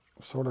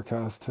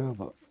cast too,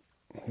 but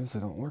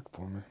usually don't work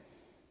for me.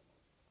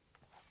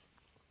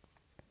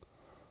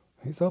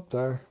 He's up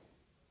there.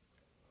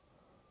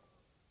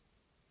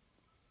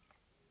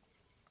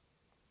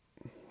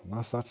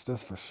 Unless that's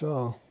just for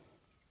show.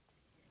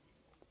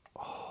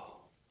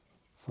 Oh,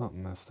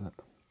 something missed it.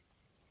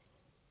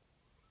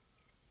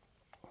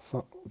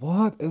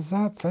 What is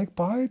that? Fake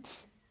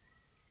bites?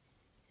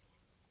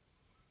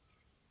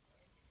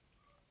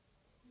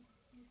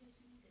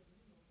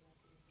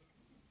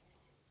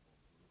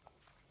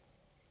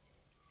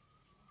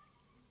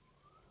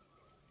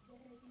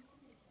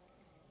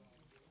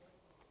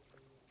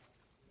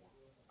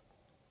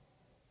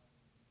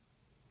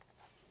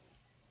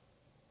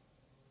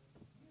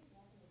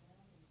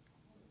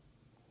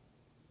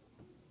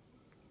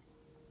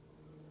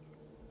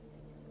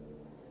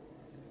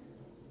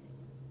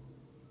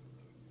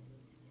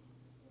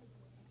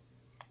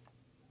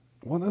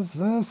 What is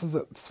this? Is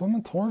it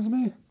swimming towards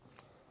me?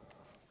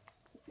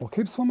 Well,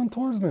 keep swimming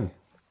towards me.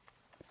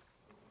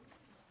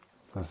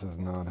 This is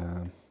not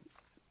him.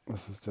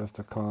 This is just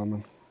a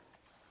common.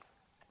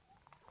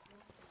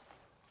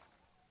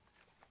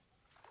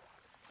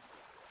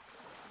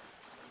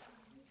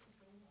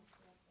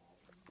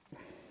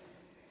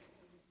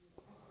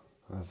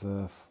 As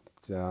if,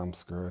 yeah, I'm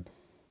screwed.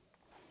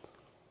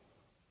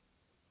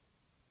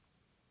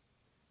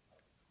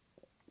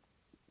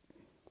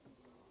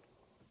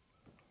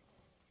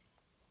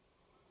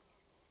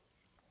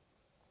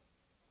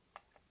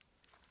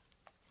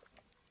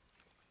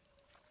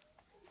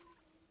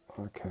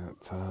 I can't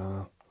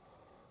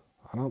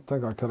I don't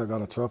think I could have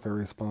got a trophy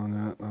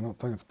respawn yet. I don't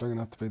think it's big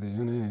enough to be the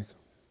unique.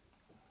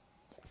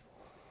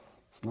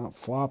 It's not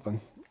flopping.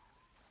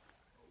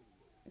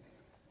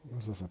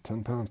 What is this, a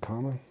 10-pound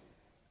common?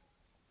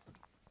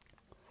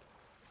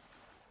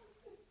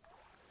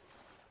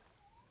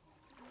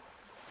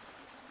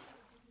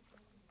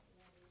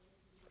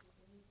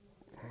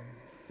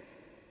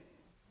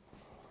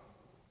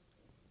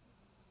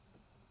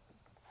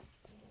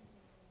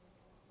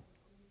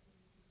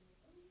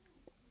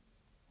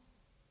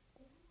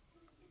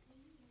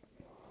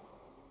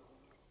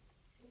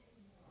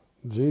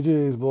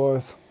 GG's,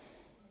 boys.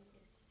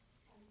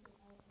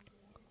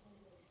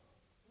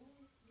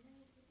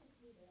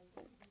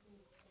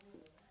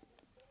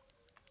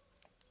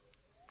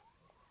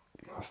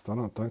 I still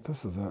don't think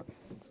this is it.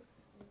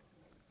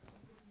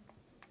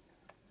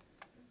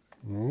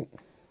 Nope.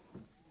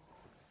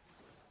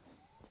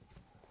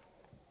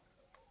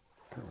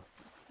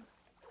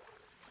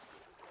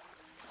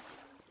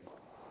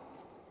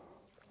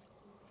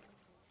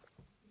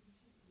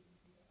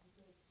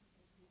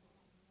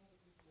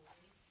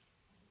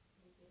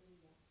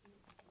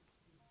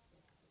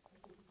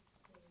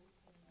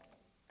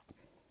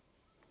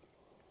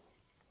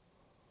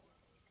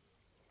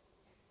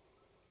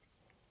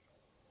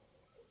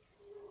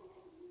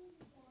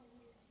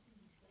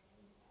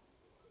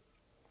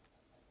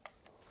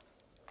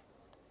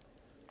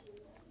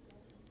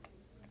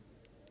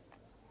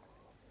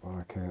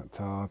 I can't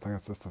tell. I think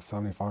it's just the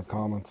 75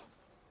 comments.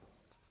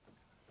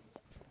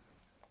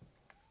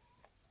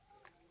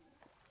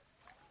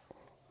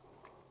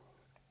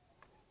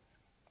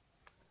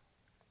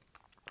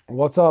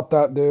 What's up,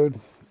 that dude?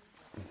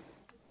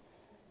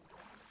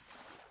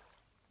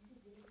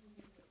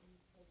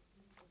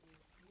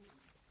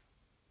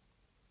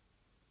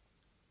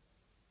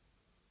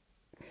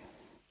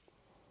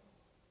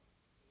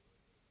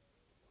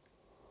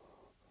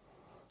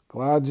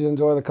 Glad you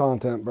enjoy the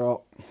content,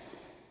 bro.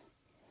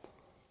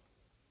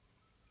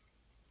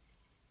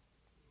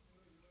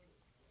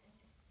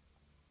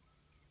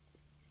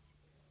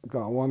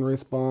 Got one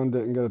respawn,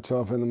 didn't get a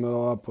trophy in the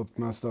middle up with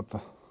messed up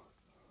the...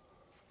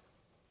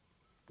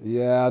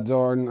 Yeah,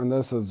 Jordan, and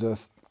this is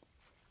just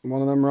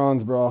one of them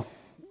runs, bro.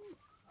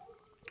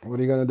 What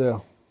are you gonna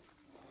do?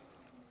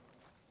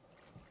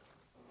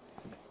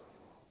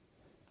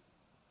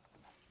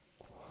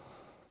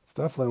 It's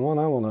definitely one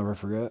I will never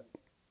forget.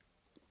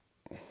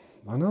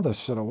 I know this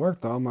should have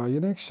worked though. My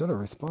unique should have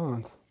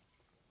respawned.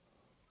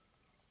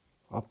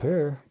 Up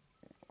here.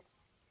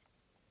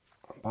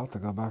 I'm about to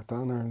go back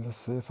down there and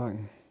just see if I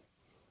can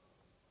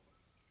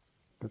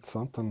get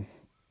something.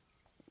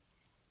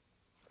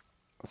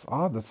 It's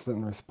odd this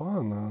didn't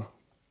respawn though.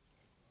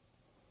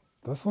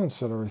 This one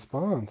should have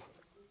respawned.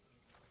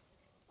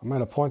 I made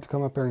a point to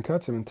come up here and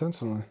catch him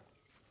intentionally.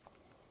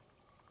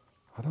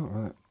 I don't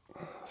really...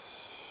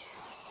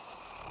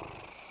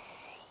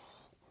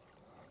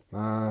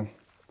 Man.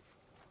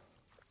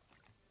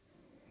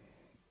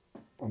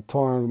 I'm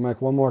torn to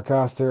make one more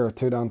cast here or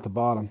two down at the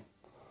bottom.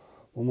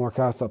 One more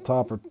cast up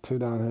top or two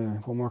down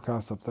here. One more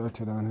cast up there,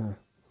 two down here.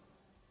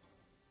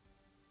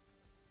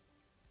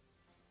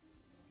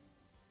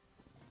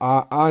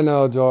 I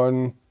know,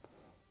 Jordan.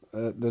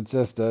 It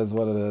just is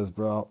what it is,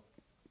 bro.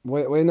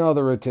 We know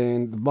the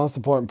routine. The most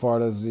important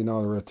part is you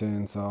know the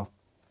routine, so.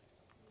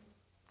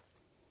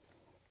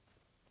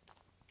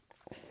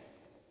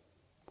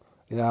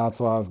 Yeah, that's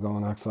why I was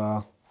going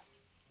Exile.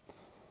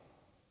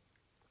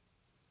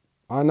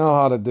 I know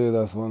how to do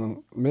this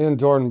one. Me and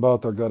Jordan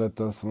both are good at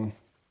this one.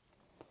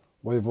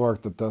 We've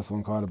worked at this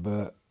one quite a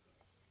bit.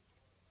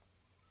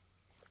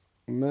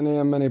 Many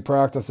and many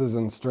practices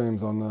and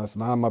streams on this.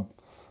 And my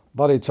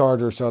buddy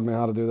Charger showed me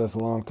how to do this a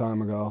long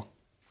time ago.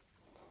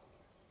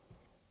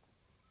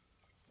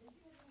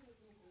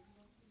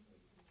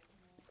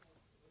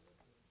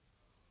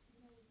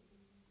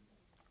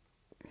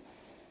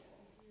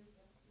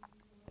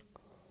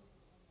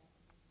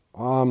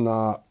 I'm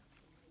not.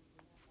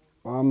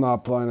 I'm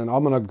not planning.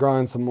 I'm going to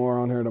grind some more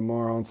on here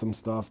tomorrow on some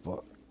stuff,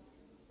 but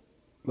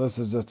this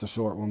is just a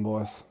short one,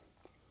 boys.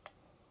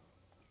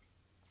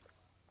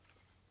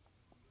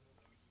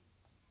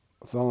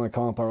 It's the only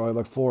comp I really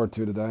look forward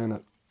to today, and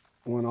it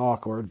went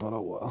awkward, but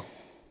oh well.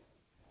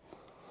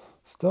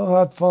 Still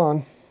had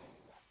fun.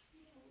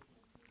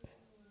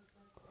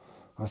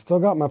 I still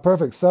got my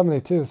perfect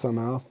 72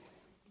 somehow.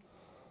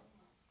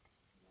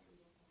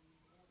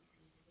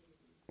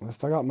 At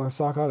least I got my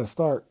sock out to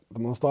start. The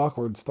most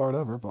awkward start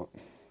ever, but...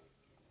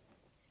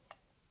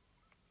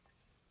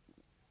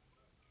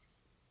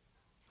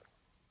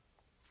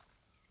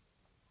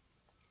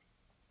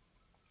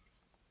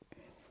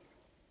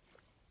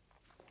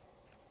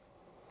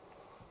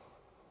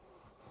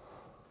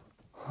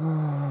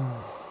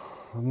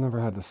 I've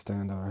never had to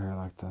stand over here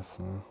like this,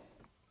 though.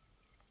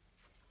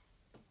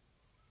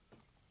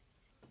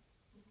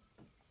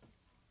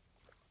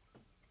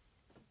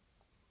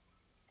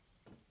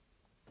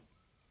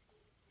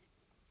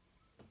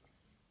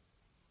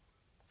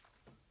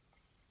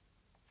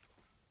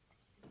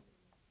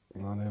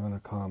 Not even a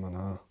comment,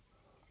 huh?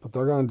 But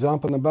they're going to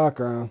jump in the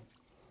background.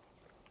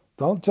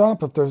 Don't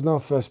jump if there's no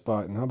fish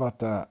biting. How about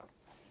that?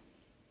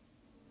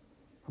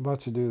 How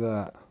about you do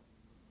that?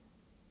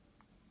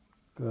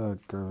 Good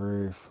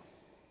grief.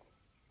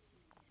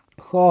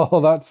 Oh,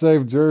 that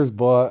saved Jer's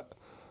butt.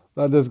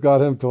 That just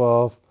got him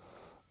 12.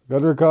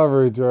 Good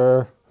recovery,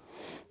 Jer.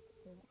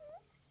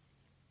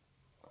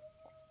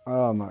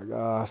 Oh my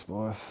gosh,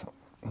 boys.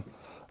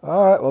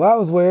 Alright, well that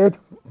was weird.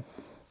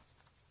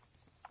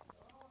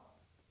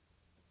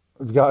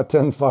 We've got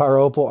 10 fire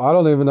opal. I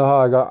don't even know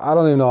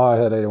how I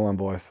hit 81,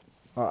 boys.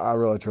 I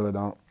really truly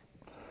don't.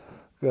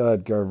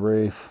 Good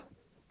grief.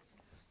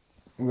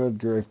 Good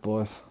grief,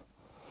 boys.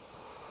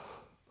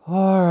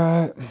 All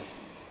right.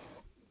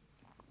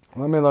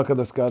 Let me look at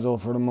the schedule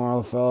for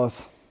tomorrow,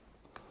 fellas.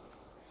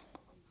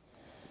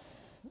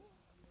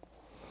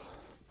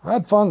 I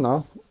had fun,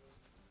 though.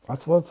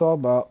 That's what it's all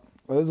about.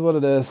 It is what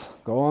it is.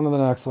 Go on to the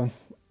next one.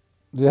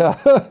 Yeah,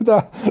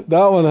 that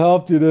one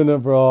helped you, didn't it,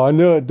 bro? I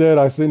knew it did.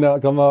 I seen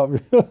that come up.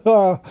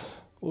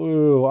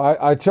 Ooh,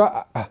 I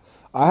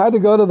had to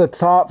go to the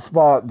top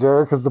spot,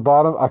 Jerry, because the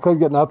bottom I couldn't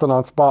get nothing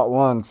on spot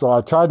one. So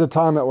I tried to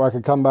time it where I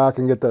could come back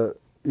and get the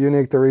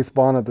unique to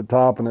respawn at the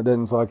top, and it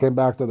didn't. So I came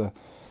back to the.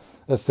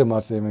 It's too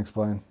much to even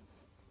explain.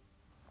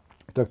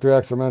 Took 3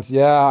 extra minutes.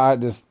 Yeah,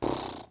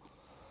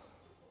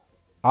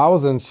 I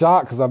was in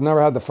shock because I've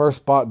never had the first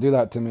spot do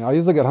that to me. I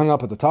usually get hung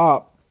up at the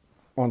top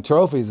on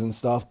trophies and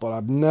stuff, but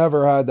I've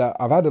never had that.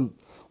 I've had to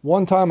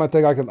one time I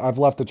think I've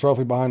left the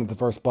trophy behind at the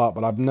first spot,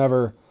 but I've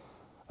never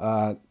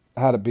had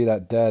it be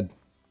that dead.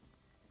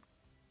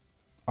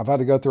 I've had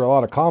to go through a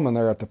lot of common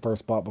there at the first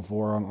spot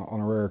before on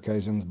a rare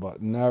occasions,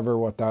 but never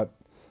what that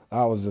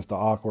was just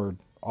awkward.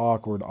 I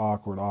don't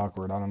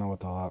know what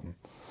the hell happened.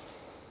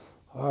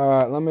 All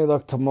right, let me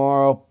look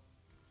tomorrow.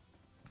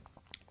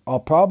 I'll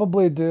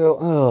probably do.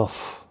 Ugh,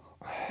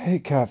 I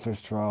hate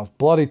catfish trials.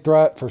 Bloody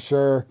threat for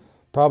sure.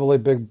 Probably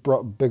big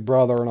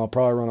brother, and I'll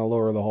probably run a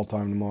lure the whole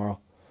time tomorrow,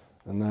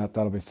 and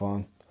that'll be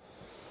fun.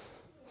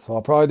 So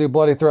I'll probably do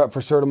bloody threat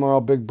for sure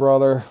tomorrow. Big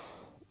brother.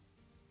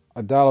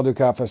 I doubt I'll do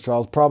catfish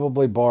trials.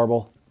 Probably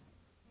barbel.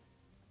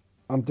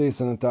 I'm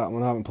decent at that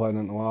one. I haven't played it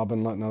in a while. I've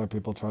been letting other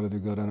people try to do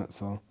good in it,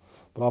 so.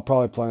 But I'll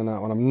probably play in that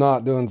one. I'm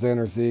not doing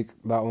Xander Zeke.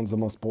 That one's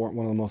one of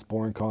the most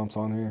boring comps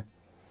on here.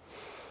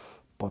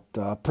 But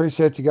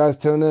appreciate you guys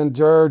tuning in.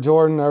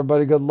 Jordan,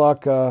 everybody, good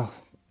luck.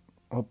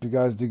 Hope you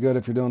guys do good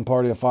if you're doing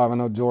Party of 5. I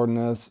know Jordan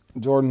is.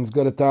 Jordan's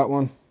good at that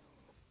one.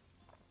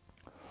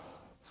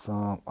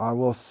 So I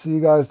will see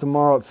you guys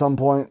tomorrow at some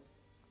point.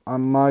 I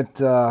might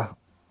put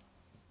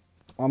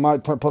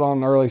on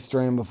an early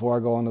stream before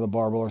I go into the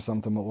barbel or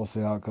something, but we'll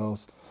see how it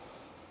goes.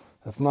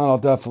 If not, I'll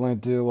definitely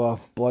do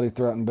Bloody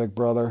Threat and Big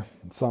Brother,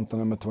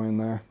 something in between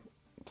there.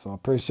 So I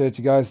appreciate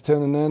you guys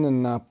tuning in,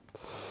 and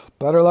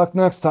better luck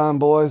next time,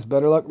 boys.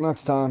 Better luck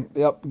next time.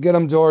 Yep, get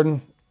them,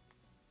 Jordan.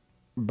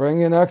 Bring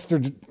in extra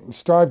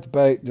striped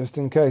bait just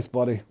in case,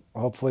 buddy.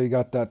 Hopefully you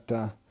got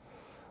that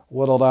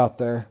whittled out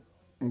there.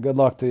 And good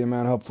luck to you,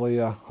 man. Hopefully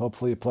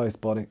you place,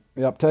 buddy.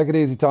 Yep, take it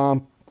easy,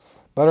 Tom.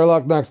 Better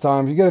luck next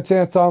time. If you get a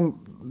chance,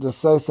 Tom, just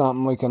say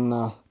something. We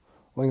can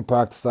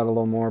practice that a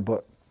little more,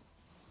 but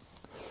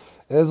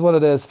it is what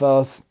it is,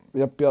 fellas.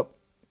 Yep. All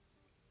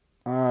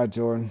right,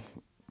 Jordan.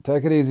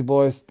 Take it easy,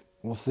 boys.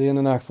 We'll see you in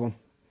the next one.